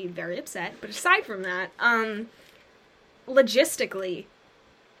 and it makes me very upset. But aside from that, logistically,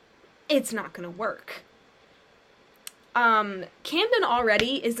 it's not gonna work. Camden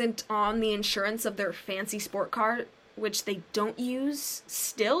already isn't on the insurance of their fancy sport car, which they don't use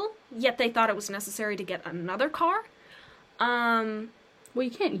still, yet they thought it was necessary to get another car. Well,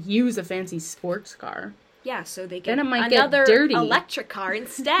 you can't use a fancy sports car. Yeah, so they get Then it might another get dirty. electric car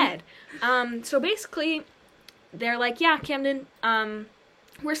instead. So basically... They're like, yeah, Camden,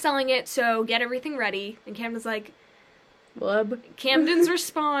 we're selling it, so get everything ready. And Camden's like... Blub. Camden's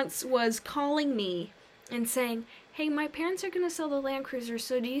response was calling me and saying, hey, my parents are going to sell the Land Cruiser,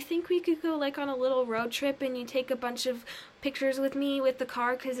 so do you think we could go, like, on a little road trip and you take a bunch of pictures with me with the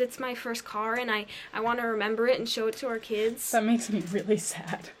car, because it's my first car and I want to remember it and show it to our kids? That makes me really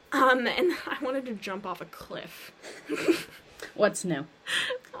sad. And I wanted to jump off a cliff. What's new?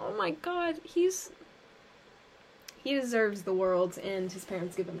 Oh my god, he deserves the world, and his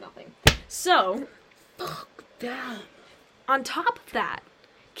parents give him nothing. So, Damn. on top of that,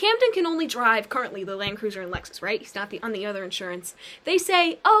 Camden can only drive currently the Land Cruiser and Lexus, right? He's not on the other insurance. They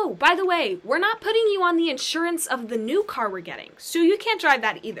say, oh, by the way, we're not putting you on the insurance of the new car we're getting, so you can't drive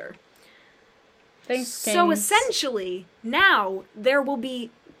that either. Thanks, So Kings. essentially, now there will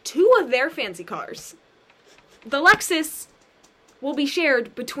be 2 of their fancy cars. The Lexus will be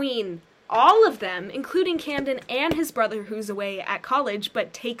shared between all of them, including Camden and his brother who's away at college,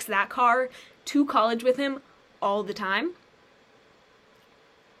 but takes that car to college with him all the time.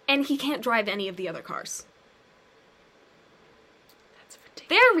 And he can't drive any of the other cars. That's ridiculous.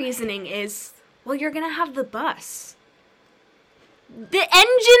 Their reasoning is, well, you're gonna have the bus. The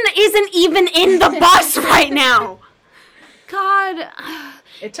engine isn't even in the bus right now! God.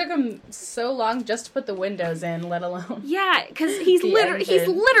 It took him so long just to put the windows in, let alone... Yeah, because he's The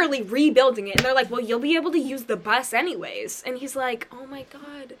literally rebuilding it, and they're like, well, you'll be able to use the bus anyways. And he's like, oh my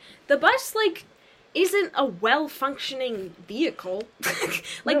god. The bus, like, isn't a well-functioning vehicle.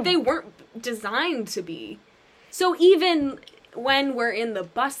 Like, No. they weren't designed to be. So even when we're in the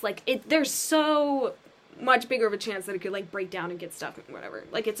bus, like, there's so much bigger of a chance that it could, like, break down and get stuck and whatever.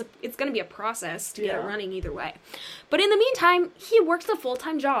 Like, it's gonna be a process to get it Yeah. running either way. But in the meantime, he works a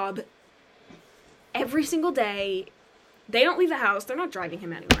full-time job every single day. They don't leave the house. They're not driving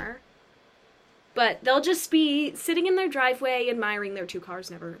him anywhere. But they'll just be sitting in their driveway, admiring their 2 cars,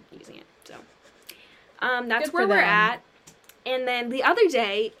 never using it. So, that's Good where for we're them. at. And then the other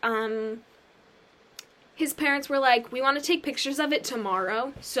day, his parents were like, we want to take pictures of it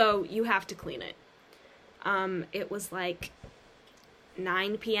tomorrow, so you have to clean it. It was like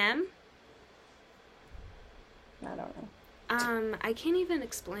 9 p.m. I don't know. I can't even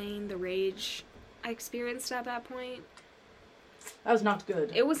explain the rage I experienced at that point. That was not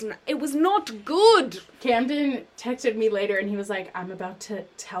good. It was not good. Camden texted me later and he was like, I'm about to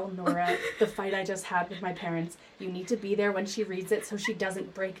tell Nora the fight I just had with my parents. You need to be there when she reads it so she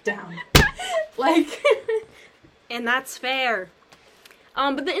doesn't break down. Like... And that's fair.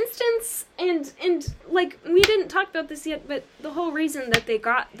 But the instance, and like, we didn't talk about this yet, but the whole reason that they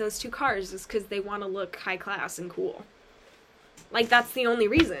got those 2 cars is because they want to look high class and cool. Like, that's the only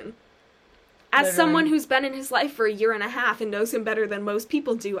reason. As Literally. someone who's been in his life for a year and a half and knows him better than most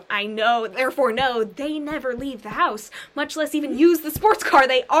people do, I know, therefore know, they never leave the house, much less even use the sports car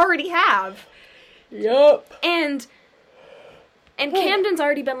they already have. Yup. And Camden's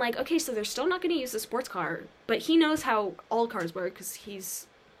already been like, okay, so they're still not going to use the sports car, but he knows how all cars work because he's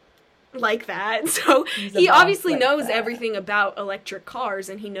like that. So He's a he boss obviously like knows that. everything about electric cars,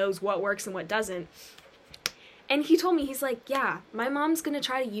 and he knows what works and what doesn't. And he told me, he's like, yeah, my mom's going to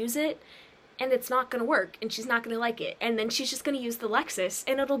try to use it, and it's not going to work, and she's not going to like it. And then she's just going to use the Lexus,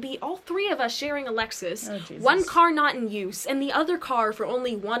 and it'll be all 3 of us sharing a Lexus. Oh, Jesus. One car not in use, and the other car for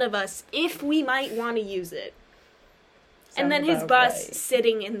only one of us if we might want to use it. And then his Sounds bus about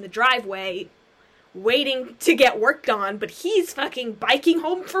sitting in the driveway, waiting to get worked on, but he's fucking biking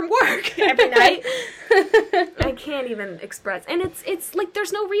home from work every night. I can't even express. And it's like,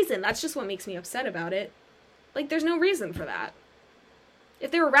 there's no reason. That's just what makes me upset about it. Like, there's no reason for that.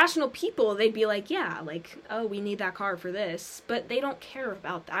 If they were rational people, they'd be like, yeah, like, oh, we need that car for this. But they don't care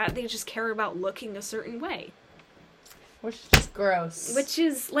about that. They just care about looking a certain way. Which is just gross. Which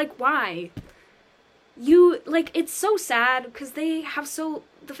is, like, why? You, like, it's so sad because they have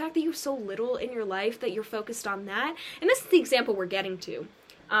the fact that you have so little in your life that you're focused on that. And this is the example we're getting to,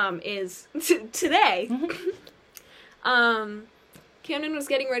 is today. Camden was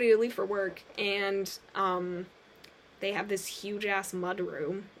getting ready to leave for work, and, they have this huge-ass mud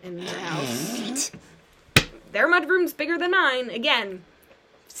room in their house. Their mud room's bigger than mine. Again,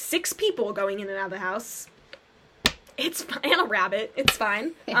 6 people going in and out of the house. It's fine. And a rabbit. It's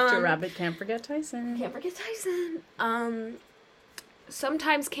fine. After Rabbit, can't forget Tyson. Can't forget Tyson.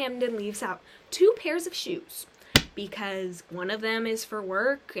 Sometimes Camden leaves out 2 pairs of shoes. Because one of them is for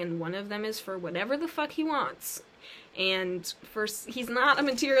work, and one of them is for whatever the fuck he wants. And he's not a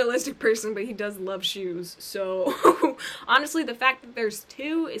materialistic person, but he does love shoes. So, honestly, the fact that there's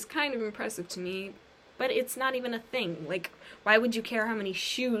 2 is kind of impressive to me. But it's not even a thing. Like, why would you care how many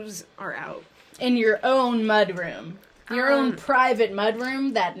shoes are out? In your own mudroom. Your own private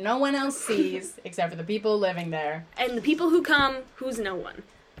mudroom that no one else sees except for the people living there. And the people who come, who's no one.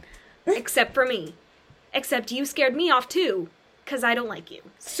 Except for me. Except you scared me off too, because I don't like you.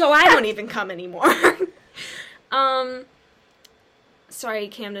 So I don't even come anymore. Sorry,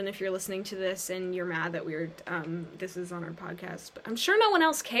 Camden, if you're listening to this and you're mad that this is on our podcast, but I'm sure no one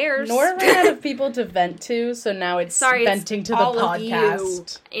else cares. Nora ran out of people to vent to, so now it's venting to the all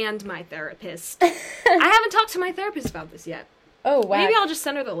podcast. Of you and my therapist. I haven't talked to my therapist about this yet. Oh, wow. Maybe I'll just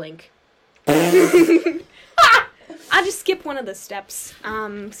send her the link. I'll just skip one of the steps.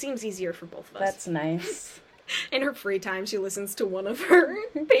 Seems easier for both of us. That's nice. In her free time, she listens to one of her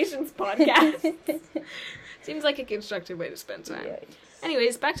patients' podcasts. Seems like a constructive way to spend time. Yikes.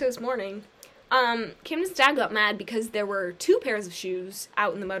 Anyways, back to this morning. Camden's dad got mad because there were 2 pairs of shoes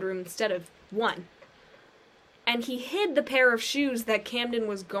out in the mudroom instead of 1. And he hid the pair of shoes that Camden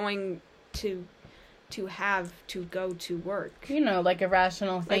was going to have to go to work. You know, like a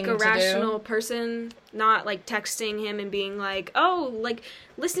rational thing to do. Like a rational person, not like texting him and being like, oh, like,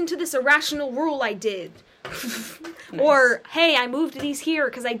 listen to this irrational rule I did. Nice. Or, hey, I moved these here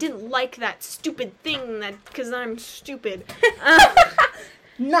because I didn't like that stupid thing because I'm stupid.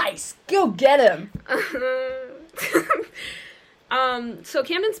 Nice! Go get him! So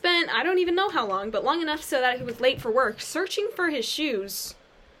Camden spent, I don't even know how long, but long enough so that he was late for work, searching for his shoes.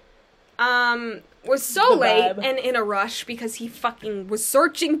 Was so late and in a rush because he fucking was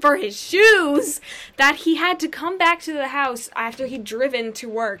searching for his shoes that he had to come back to the house after he'd driven to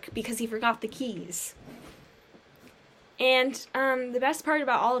work because he forgot the keys. And, the best part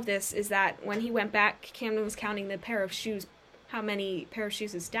about all of this is that when he went back, Camden was counting the pair of shoes, how many pair of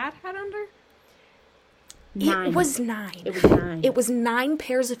shoes his dad had under? 9. It was 9. It was 9. It was 9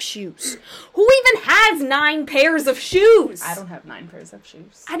 pairs of shoes. Who even has 9 pairs of shoes? I don't have 9 pairs of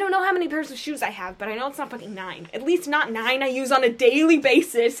shoes. I don't know how many pairs of shoes I have, but I know it's not fucking 9. At least not 9 I use on a daily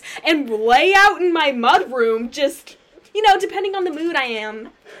basis and lay out in my mudroom just, depending on the mood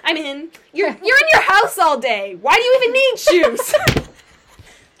I'm in. You're in your house all day. Why do you even need shoes?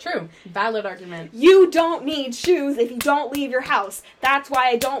 True. Valid argument. You don't need shoes if you don't leave your house. That's why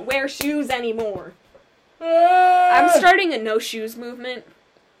I don't wear shoes anymore. I'm starting a no shoes movement.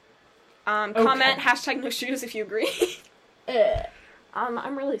 Comment #no shoes if you agree.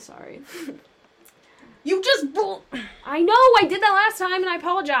 I'm really sorry. You just I know, I did that last time and I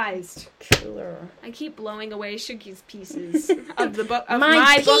apologized. Killer. I keep blowing away Shuki's pieces of the book of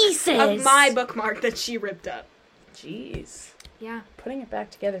pieces. my bookmark that she ripped up. Jeez. Yeah. Putting it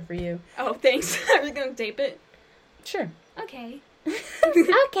back together for you. Oh, thanks. Are you gonna tape it? Sure. Okay.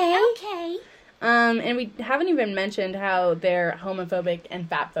 Okay. And we haven't even mentioned how they're homophobic and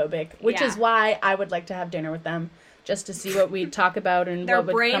fatphobic, which is why I would like to have dinner with them, just to see what we'd talk about and Their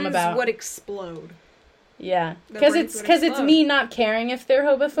what would come about. brains would explode. Yeah, because it's me not caring if they're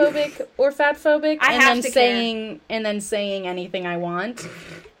homophobic or fatphobic, and then saying anything I want,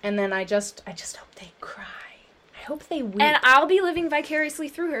 and then I just hope they cry. I hope they weep. And I'll be living vicariously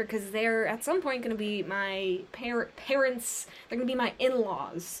through her because they're at some point going to be my parents. They're going to be my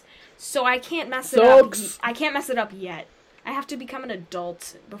in-laws. So I can't mess it up. I can't mess it up yet. I have to become an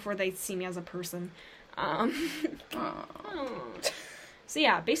adult before they see me as a person. So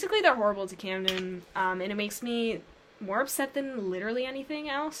yeah, basically they're horrible to Camden, and it makes me more upset than literally anything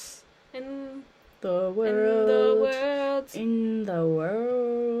else in the world. In the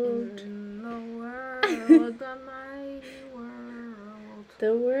world. The mighty world.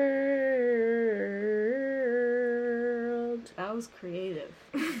 The world. That was creative.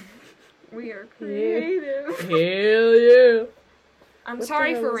 We are creative. Hell yeah. I'm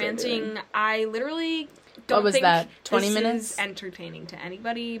sorry for ranting. I literally don't think that? 20 this minutes? is entertaining to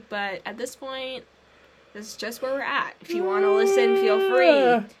anybody, but at this point, this is just where we're at. If you want to listen, feel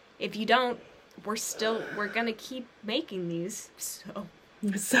free. If you don't, we're gonna keep making these.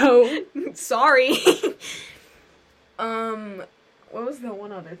 So sorry. What was the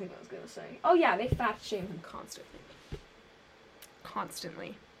one other thing I was gonna say? Oh yeah, they fat shame him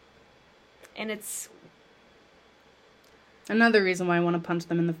constantly. And it's another reason why I want to punch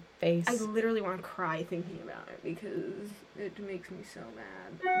them in the face. I literally want to cry thinking about it because it makes me so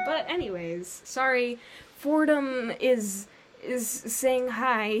mad. But anyways, sorry. Fordham is saying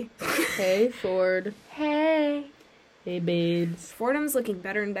hi. Hey, Ford. Hey. Hey, babes. Fordham's looking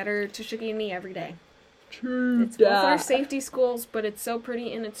better and better to Shuki and me every day. True. It's both our safety schools, but it's so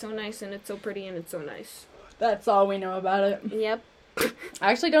pretty and it's so nice and it's so pretty and it's so nice. That's all we know about it. Yep.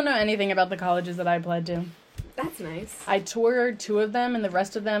 I actually don't know anything about the colleges that I applied to. That's nice. I toured 2 of them, and the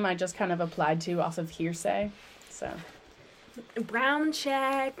rest of them I just kind of applied to off of hearsay. So. Brown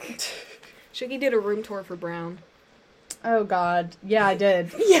check. Shuki did a room tour for Brown. Oh God, yeah, I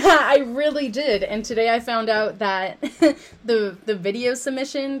did. Yeah, I really did. And today I found out that the video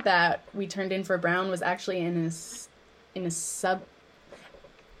submission that we turned in for Brown was actually in a sub.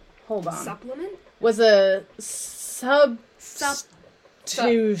 Hold on. Supplement? Was a substitution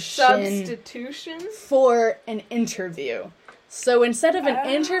for an interview. So instead of an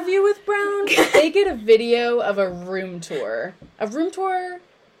interview with Brown, they get a video of a room tour. A room tour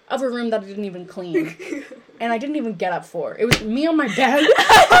of a room that I didn't even clean. And I didn't even get up for. It was me on my bed.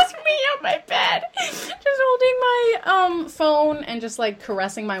 It was me on my bed. Just holding my phone and just like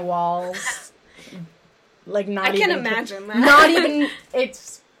caressing my walls. Like not I even. can imagine that. Not even.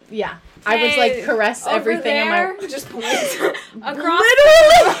 It's. Yeah. I was like caress over everything there, on my. just points across.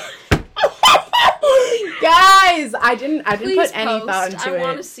 Literally! Guys, I didn't Please put any post. thought into I it.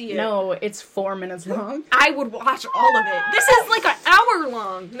 wanna see it. No, it's 4 minutes long. I would watch all of it. This is like an hour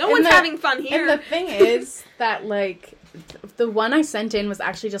long. No one's having fun here. And the thing is that, like, the one I sent in was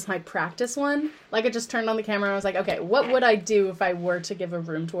actually just my practice one. Like, I just turned on the camera and I was like, okay, what would I do if I were to give a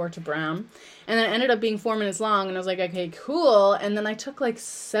room tour to Brown? And then it ended up being 4 minutes long, and I was like, okay, cool. And then I took, like,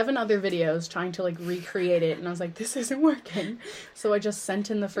 7 other videos trying to, like, recreate it, and I was like, this isn't working. So I just sent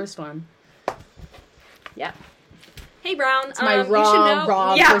in the first one. Yeah. Hey, Brown. It's my you should know,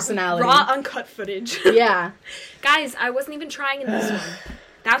 raw personality. Raw, uncut footage. Yeah. Guys, I wasn't even trying in this one.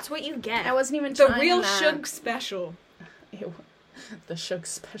 That's what you get. I wasn't even the trying real in that. Shug special. Ew. The Shug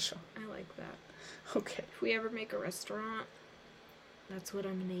special. I like that. Okay. If we ever make a restaurant, that's what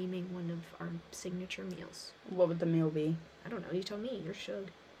I'm naming one of our signature meals. What would the meal be? I don't know. You tell me. You're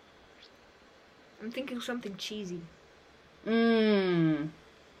Shug. I'm thinking something cheesy.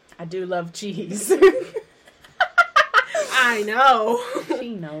 I do love cheese. I know.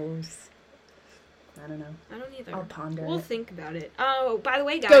 She knows. I don't know. I don't either. I'll ponder We'll it. think about it. Oh, by the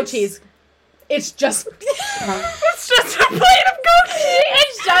way, guys. Goat cheese. It's just... It's just a plate of goat cheese.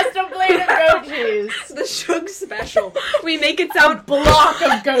 It's just a plate of goat cheese. The Shug special. We make it sound Block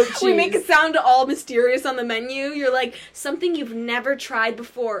of goat cheese. We make it sound all mysterious on the menu. You're like, something you've never tried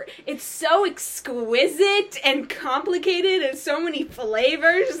before. It's so exquisite and complicated and so many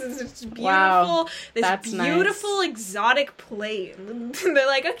flavors. It's just beautiful. Wow, this that's beautiful nice. exotic plate. And they're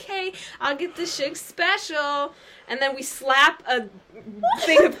like, okay, I'll get the Shug special. And then we slap a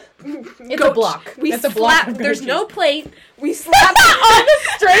thing of It's goat. a block. We It's a block of goat There's cheese. no plate. We slap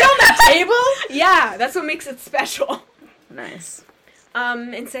Straight on the table? Yeah, that's what makes it special. Nice.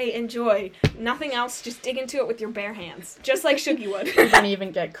 And say enjoy. Nothing else. Just dig into it with your bare hands, just like Shuggy would. You don't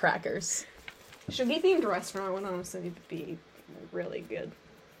even get crackers. Shuggy themed restaurant would honestly be really good.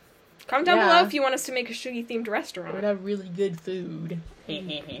 Comment down Yeah. below if you want us to make a Shuggy themed We'd restaurant. have really good food.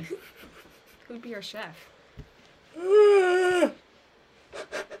 Who'd be our chef?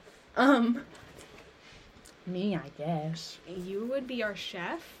 Me, I guess. You would be our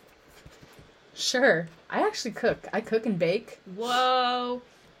chef. Sure. I actually cook. I cook and bake. Whoa.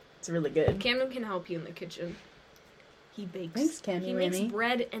 It's really good. Camden can help you in the kitchen. He bakes. Thanks, Cammy He makes Ramey.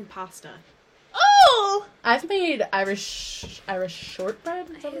 bread and pasta. Oh! I've made Irish shortbread.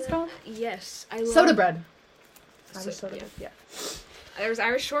 Is that what it's called? Yes, I love Soda bread. So- Irish soda yeah. bread. Yeah. There's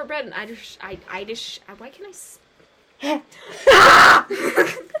Irish shortbread and Irish. Why can I?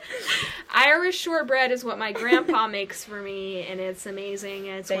 Irish shortbread is what my grandpa makes for me, and it's amazing.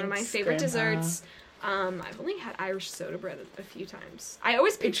 And it's one of my Thanks, favorite Grandpa. desserts. I've only had Irish soda bread a few times. I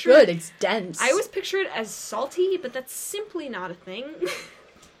always It's picture good. it. It's dense. I always picture it as salty, but that's simply not a thing.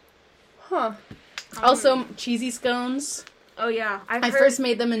 Huh. Also, cheesy scones. Oh yeah, I first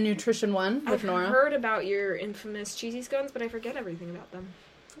made them in Nutrition 1 with I've Nora. heard about your infamous cheesy scones, but I forget everything about them.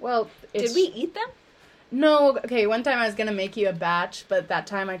 Well, Did we eat them? No, okay, one time I was gonna make you a batch, but that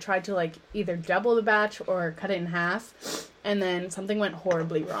time I tried to, like, either double the batch or cut it in half, and then something went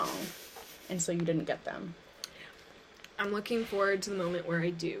horribly wrong, and so you didn't get them. I'm looking forward to the moment where I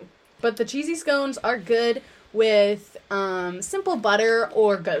do. But the cheesy scones are good with simple butter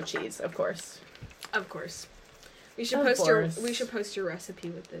or goat cheese, of course. Of course. We should Of post course. your recipe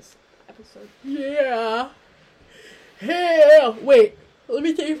with this episode. Yeah. Yeah. Wait. Let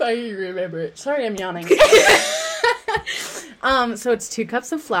me see if I can remember it. Sorry, I'm yawning. So it's 2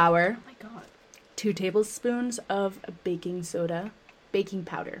 cups of flour. Oh my god. 2 tablespoons of baking soda. Baking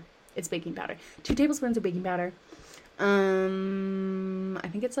powder. It's baking powder. 2 tablespoons of baking powder. I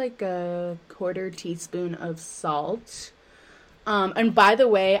think it's like a 1/4 teaspoon of salt. And by the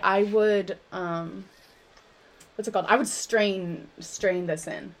way, I would, what's it called? I would strain this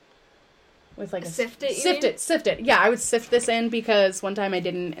in. with like Sift it, you Sift it. Yeah, I would sift this in because one time I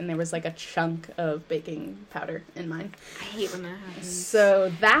didn't, and there was like a chunk of baking powder in mine. I hate when that happens.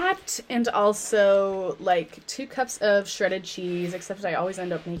 So that, and also like 2 cups of shredded cheese, except I always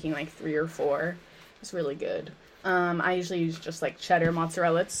end up making like 3 or 4. It's really good. I usually use just like cheddar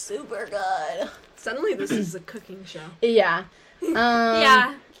mozzarella. It's super good. Suddenly this is a cooking show. Yeah.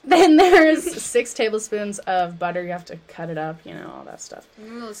 Yeah. Then there's 6 tablespoons of butter. You have to cut it up, all that stuff. I'm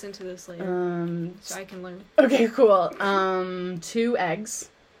gonna listen to this later so I can learn. Okay, cool. 2 eggs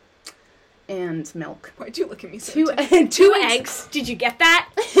and milk. Why'd you look at me so 2 eggs. Did you get that?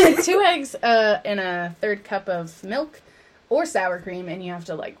 2 eggs in a 1/3 cup of milk or sour cream, and you have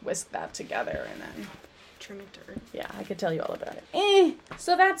to like whisk that together and then Turn it to earth. yeah, I could tell you all about it.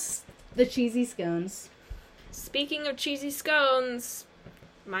 So that's the cheesy scones. Speaking of cheesy scones,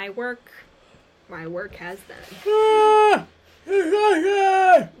 my work has them.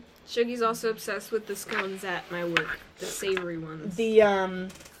 Shuggy's also obsessed with the scones at my work, the savory ones. The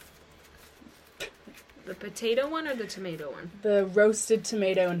potato one or the tomato one? the roasted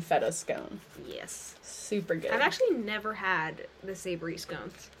tomato and feta scone. Yes. Super good. I've actually never had the savory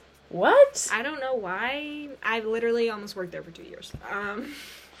scones. What? I don't know why. I've literally almost worked there for 2 years.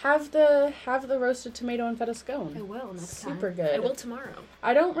 Have the roasted tomato and feta scone. I will next time. Super good. I will tomorrow.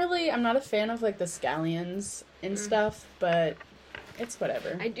 I'm not a fan of like the scallions and stuff, but it's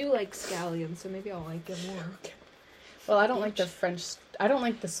whatever. I do like scallions, so maybe I'll like it more. Well, I don't like the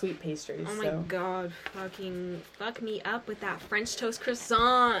sweet pastries. Oh my so. god, fuck me up with that French toast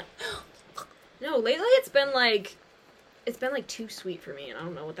croissant. No, lately it's been like too sweet for me, and I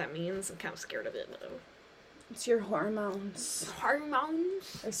don't know what that means. I'm kind of scared of it though. It's your hormones.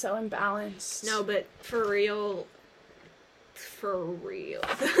 Hormones? They're so imbalanced. No, but for real,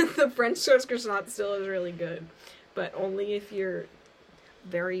 the French toast croissant still is really good, but only if you're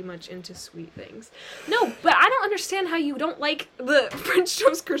very much into sweet things. No, but I don't understand how you don't like the French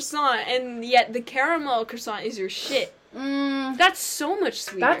toast croissant, and yet the caramel croissant is your shit. That's so much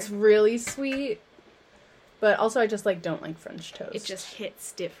sweeter. That's really sweet. But also, I just don't like French toast. It just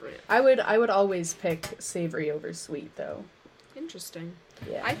hits different. I would always pick savory over sweet, though. Interesting.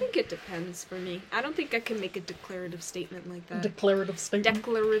 Yeah. I think it depends for me. I don't think I can make a declarative statement like that. Declarative statement.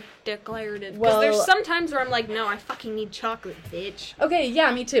 Declarative. Because Well, there's some times where I'm like, no, I fucking need chocolate, bitch. Okay,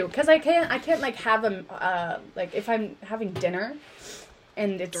 yeah, me too. Because I can't have them, if I'm having dinner,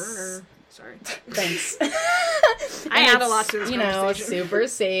 and it's... Durner. Sorry. Thanks. I add a lot to this conversation. Super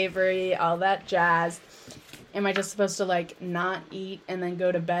savory, all that jazz. Am I just supposed to not eat and then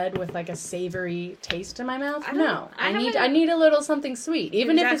go to bed with a savory taste in my mouth? No. I need a little something sweet.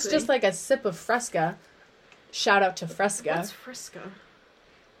 Even if it's just a sip of Fresca. Shout out to Fresca. What's Fresca?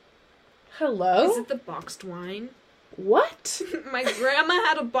 Hello? Is it the boxed wine? What? My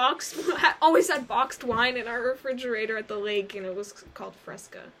grandma always had boxed wine in our refrigerator at the lake, and it was called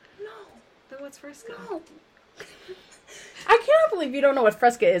Fresca. No. Then what's Fresca? No. I cannot believe you don't know what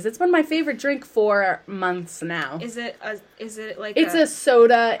Fresca is. It's been my favorite drink for months now. Is it It's a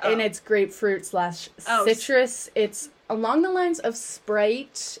soda and it's grapefruit / citrus. It's along the lines of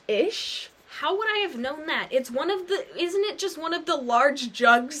Sprite-ish. How would I have known that? Isn't it just one of the large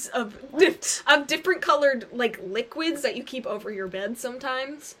jugs of different colored liquids that you keep over your bed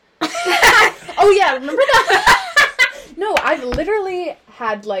sometimes? Oh yeah, remember that? No, I've literally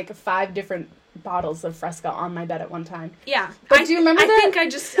had 5 different bottles of Fresca on my bed at one time. Yeah. But do you remember that? I think I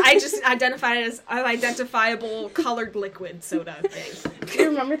just identified it as an identifiable colored liquid soda thing. Do you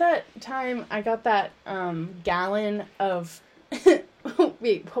remember that time I got that gallon of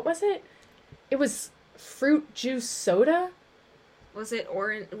wait, what was it? It was fruit juice soda? Was it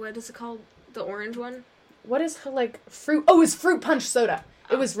orange? What is it called? The orange one? What is fruit? Oh, it was fruit punch soda.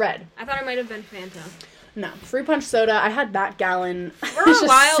 It was red. I thought it might have been Fanta. No, fruit punch soda. I had that gallon for a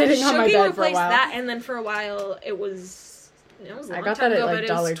while. Sitting on my bed replaced for a while. That, and then for a while it was a long I got time that ago, at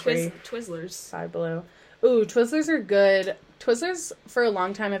Dollar Tree. Twizzlers. Five Below. Ooh, Twizzlers are good. Twizzlers for a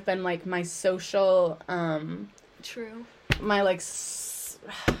long time have been my social. True. My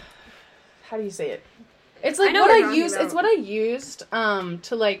how do you say it? It's I know what what I you're used. talking It's what I used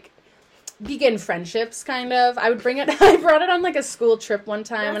to begin friendships, kind of. I would bring it. I brought it on a school trip one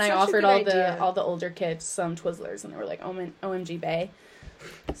time, and I offered all the older kids some Twizzlers, and they were like, "OMG, bae."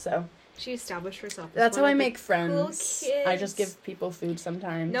 So she established herself. That's how I make cool friends. kids. I just give people food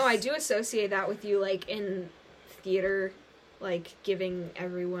sometimes. No, I do associate that with you, in theater, giving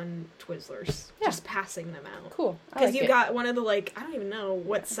everyone Twizzlers, just passing them out. Cool, because you got one of the I don't even know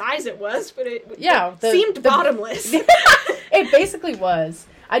what size it was, but it seemed bottomless. It basically was.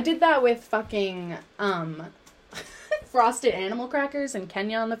 I did that with fucking frosted animal crackers in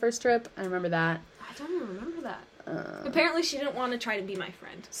Kenya on the first trip. I remember that. I don't even remember that. Apparently she didn't want to try to be my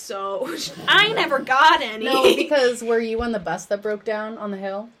friend, so I never got any. No, because were you on the bus that broke down on the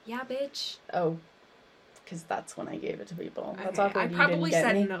hill? Yeah, bitch. Oh, because that's when I gave it to people. That's Okay, awkward. I You probably didn't get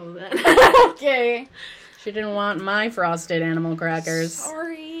said me. no then. Okay. She didn't want my frosted animal crackers.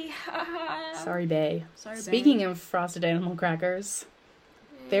 Sorry. Sorry, bae. Sorry, bae. Speaking of frosted animal crackers,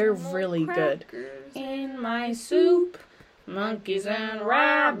 they're really good. In my soup, Monkeys and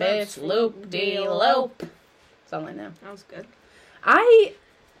rabbits, loop-de-loop. Something like that. that was good. I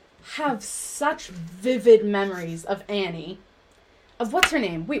have such vivid memories of Annie. Of what's her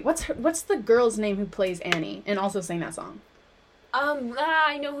name? Wait, what's the girl's name who plays Annie and also sang that song?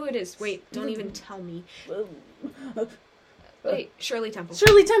 I know who it is. Wait, don't even tell me. Wait, Shirley Temple.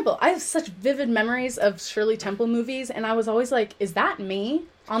 Shirley Temple. I have such vivid memories of Shirley Temple movies, and I was always like, is that me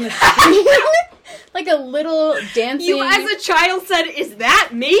on the screen? Like a little dancing. You as a child said, is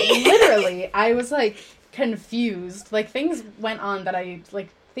that me? Literally, I was like confused. Like things went on that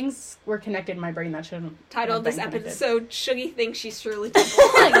things were connected in my brain that shouldn't. Titled have this been connected. episode, Shuggy thinks she's Shirley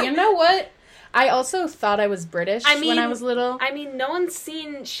Temple. You know what? I also thought I was British when I was little. I mean, no one's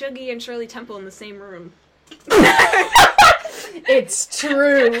seen Shuggy and Shirley Temple in the same room. It's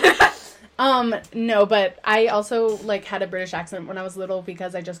true. No, but I also had a British accent when I was little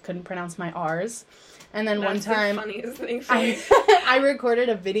because I just couldn't pronounce my R's. And then That's one time the funniest thing for me. I recorded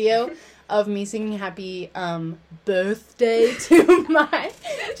a video of me singing happy birthday to my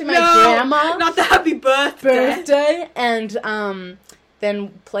grandma. Not the happy birthday. And then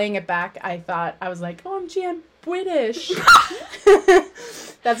playing it back, I was like, OMG, I'm British.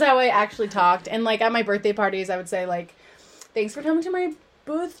 That's how I actually talked. And at my birthday parties, I would say thanks for coming to my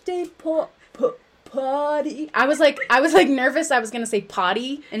birthday party. I was nervous I was gonna say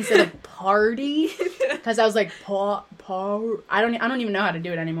potty instead of party because I was like I don't even know how to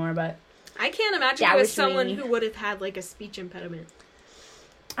do it anymore. But I can't imagine you as someone who would have had a speech impediment.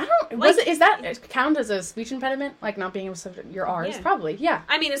 I don't. Is that count as a speech impediment? Not being able to say your R's? Yeah. Probably. Yeah.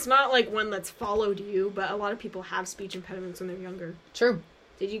 I mean, it's not one that's followed you, but a lot of people have speech impediments when they're younger. True.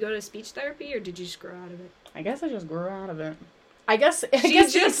 Did you go to speech therapy or did you just grow out of it? I guess I just grew out of it. I guess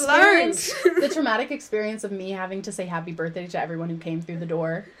just learned. The traumatic experience of me having to say happy birthday to everyone who came through the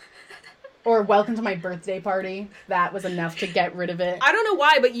door. Or welcome to my birthday party. That was enough to get rid of it. I don't know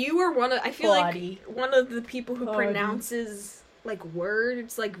why, but you were one of Potty. One of the people who Potty. pronounces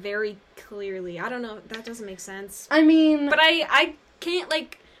words very clearly. I don't know, that doesn't make sense. I mean, But I can't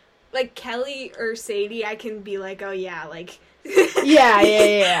like Kelly or Sadie, I can be oh yeah,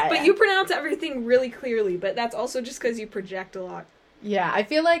 yeah. But you pronounce everything really clearly, but that's also just because you project a lot. Yeah, I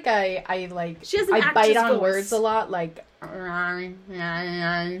feel like I She has an I actress bite on voice. words a lot, Mm-hmm.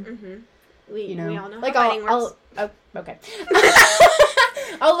 We all know how fighting works. okay.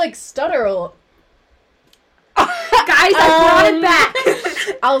 I'll stutter a little. Guys, I brought it back.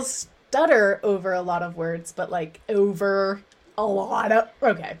 I'll stutter over a lot of words, but over a lot of.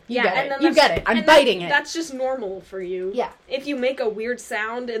 Okay, you get it. I'm biting it. That's just normal for you. Yeah. If you make a weird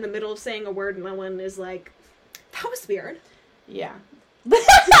sound in the middle of saying a word, no one is that was weird. Yeah.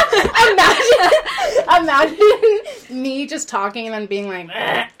 Imagine me just talking and then being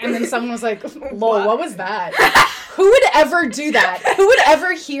and then someone was like, lol, what was that? Who would ever do that? Who would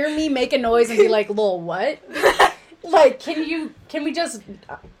ever hear me make a noise and be like, lol, what? Can we just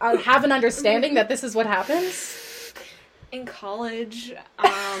have an understanding that this is what happens? In college,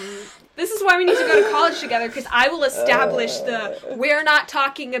 this is why we need to go to college together, because I will establish we're not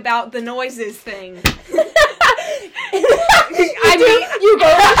talking about the noises thing. You go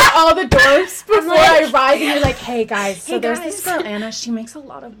to all the doors before I arrive and you're like, hey guys, so there's this girl Anna, she makes a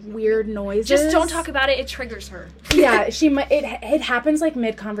lot of weird noises. Just don't talk about it, it triggers her. Yeah, it happens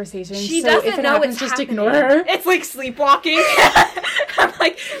mid-conversation. She so doesn't if it know happens, it's just happening. ignore her. It's like sleepwalking. I'm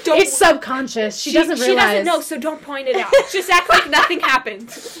don't. It's subconscious. She doesn't realize. She doesn't know, so don't point it out. Just act like nothing happened.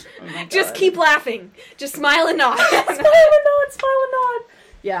 Oh just keep laughing. Just smile and nod. Smile and nod.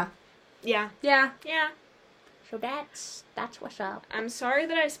 Yeah. Yeah. Yeah. Yeah. So that's what's up. I'm sorry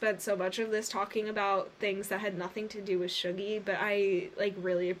that I spent so much of this talking about things that had nothing to do with Shuggy, but I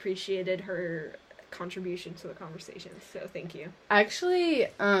really appreciated her contribution to the conversation. So thank you. Actually,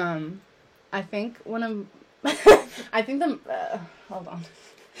 I think one of hold on.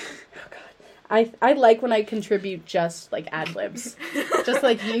 Oh god. I like when I contribute just ad libs. Just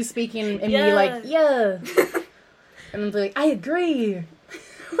you speaking and me yeah. And I'm I agree.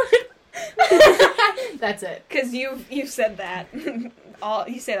 That's it. Because you've said that. You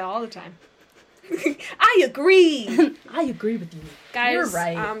say that all the time. I agree. I agree with you. Guys, You're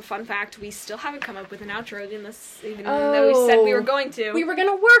right. Fun fact, we still haven't come up with an outro even though we said we were going to. We were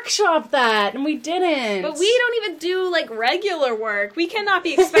gonna workshop that, and we didn't. But we don't even do, like, regular work. We cannot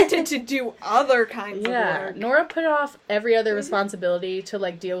be expected to do other kinds of work. Nora put off every other responsibility to,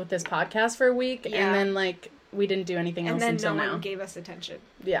 like, deal with this podcast for a week, and then, like, we didn't do anything else until no now. one gave us attention.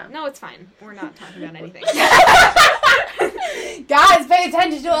 Yeah. No, it's fine. We're not talking about anything. Guys, pay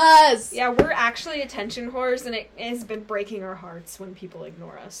attention to us! Yeah, we're actually attention whores, and it has been breaking our hearts when people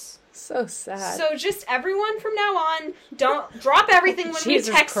ignore us. So sad. So just everyone from now on, don't drop everything when Jesus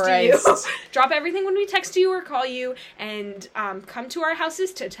we text Christ. you. Drop everything when we text you or call you, and come to our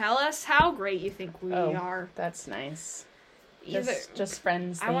houses to tell us how great you think we are. That's nice. Either Just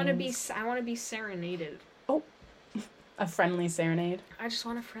friends. I want to be serenaded. Oh, a friendly serenade. I just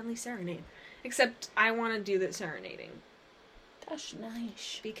want a friendly serenade. Except I want to do the serenading. That's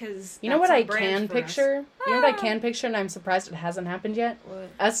nice. Because you know what that's I on brand can for picture? us. You know what I can picture, and I'm surprised it hasn't happened yet? What?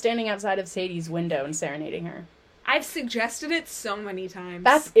 Us standing outside of Sadie's window and serenading her. I've suggested it so many times.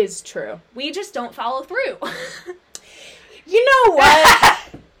 That is true. We just don't follow through. You know what?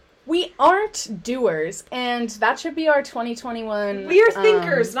 We aren't doers, and that should be our 2021... We are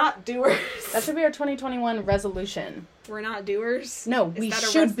thinkers, not doers. That should be our 2021 resolution. We're not doers? No, we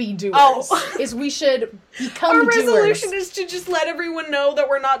should be doers. Oh. Is we should become Our doers. resolution is to just let everyone know that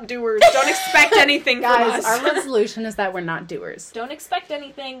we're not doers. Don't expect anything from Guys, us. our resolution is that we're not doers. Don't expect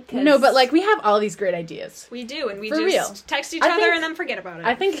anything. 'Cause No, but, like, we have all these great ideas. we do, and we For just real. text each I other think- and then forget about it.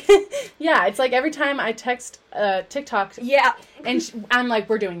 I think, yeah, it's like every time I text TikTok, yeah. and I'm like,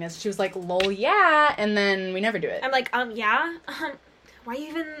 we're doing this. She was like, lol, yeah, and then we never do it. I'm like, yeah? Why are you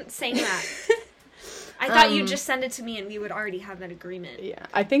even saying that? I thought you'd just send it to me and we would already have that agreement. Yeah,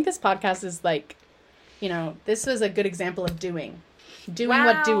 I think this podcast is like, you know, this is a good example of doing Wow.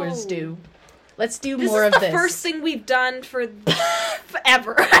 what doers do. Let's do This more is of the this. first thing we've done for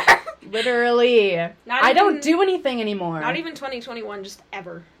forever. Literally. Not I don't even- do anything anymore. Not even 2021, just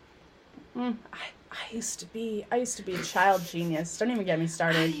ever. I used to be a child genius. Don't even get me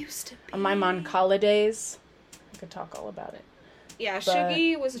started. used to be. On my Moncala days, I could talk all about it. Yeah, but-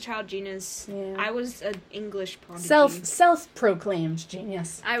 Shugi was a child genius. Yeah. I was an English prodigy. Self-proclaimed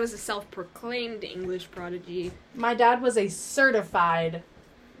genius. I was a self-proclaimed English prodigy. My dad was a certified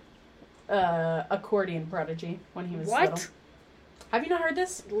accordion prodigy when he was little. What? Have you not heard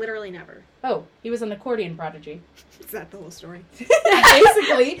this? Literally never. Oh, he was an accordion prodigy. Is that the whole story?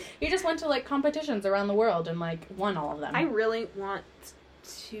 Basically, he just went to, like, competitions around the world and, like, won all of them. I really want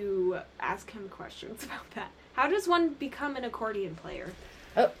to ask him questions about that. How does one become an accordion player?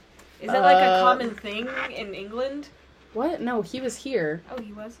 Oh. Is it like a common thing in England? What? No, he was here. Oh,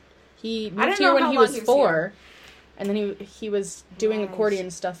 he was? He I moved didn't here know when how he long was he was 4, here. and then he was doing Nice.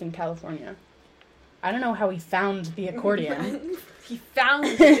 accordion stuff in California. I don't know how he found the accordion. He found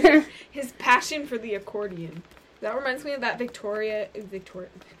his passion for the accordion. That reminds me of that Victorious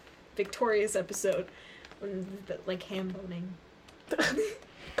episode when like ham boning.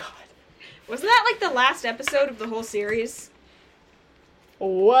 God. Wasn't that like the last episode of the whole series?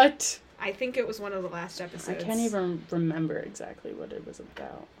 What? I think it was one of the last episodes. I can't even remember exactly what it was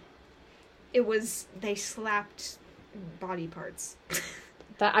about. It was they slapped body parts.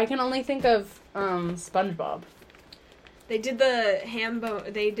 That I can only think of SpongeBob. They did ham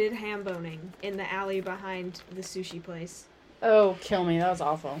boning in the alley behind the sushi place. Oh, kill me! That was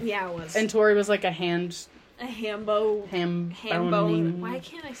awful. Yeah, it was. And Tori was like a ham ham bone. boning. Why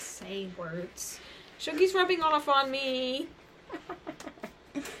can't I say words? Shogi's rubbing off on me.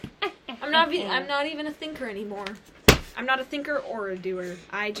 I'm not even a thinker anymore. I'm not a thinker or a doer.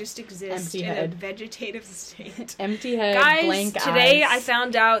 I just exist Empty in head. a vegetative state. Empty head, Guys, blank today I eyes.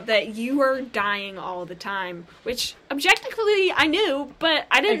 found out that you are dying all the time, which objectively I knew, but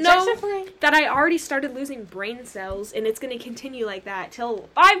I didn't know Objectively? that I already started losing brain cells, and it's going to continue like that till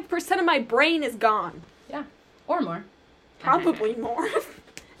 5% of my brain is gone. Yeah, or more. Probably more. If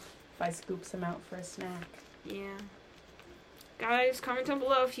I scoop some out for a snack. Yeah. Guys, comment down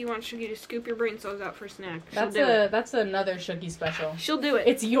below if you want Shugi to scoop your brain cells out for a snack. She'll do it. That's another Shuggy special. She'll do it.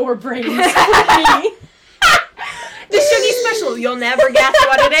 It's your brain, Shuggy. The Shugi special. You'll never guess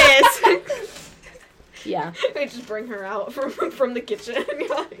what it is. Yeah. I just bring her out from the kitchen. And you're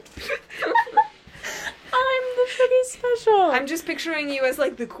like, I'm the Shuggy special. I'm just picturing you as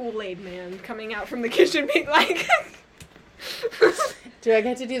like the Kool-Aid man coming out from the kitchen being like... Do I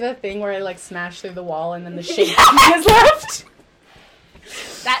get to do the thing where I like smash through the wall and then the shape is left?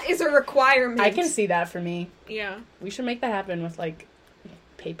 That is a requirement. I can see that for me. Yeah. We should make that happen with like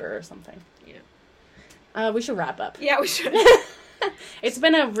paper or something. Yeah. We should wrap up. Yeah, we should. It's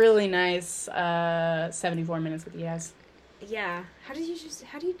been a really nice 74 minutes with you guys. Yeah. How do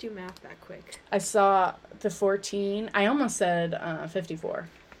you do math that quick? I saw the 14. I almost said 54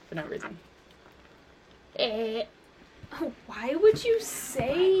 for no reason. Oh, why would you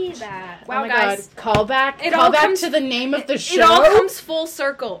say that? Wow, oh my guys. God. Call back to the name of the show. It all comes full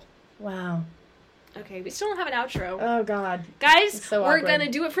circle. Wow. Okay, we still don't have an outro. Oh, God. Guys, So we're awkward.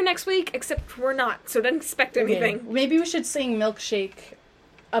 gonna do it for next week, except we're not, so don't expect Okay. anything. Maybe we should sing Milkshake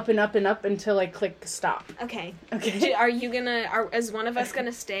up and up and up until I click stop. Okay. Okay. Is one of us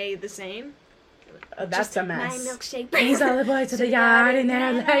gonna stay the same? That's a My mess. milkshake. Brings all the boys to the yard and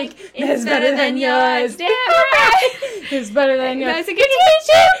they're like, it's better than yours. Damn right. It's better than yours. Nice to get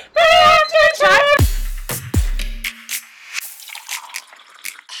you.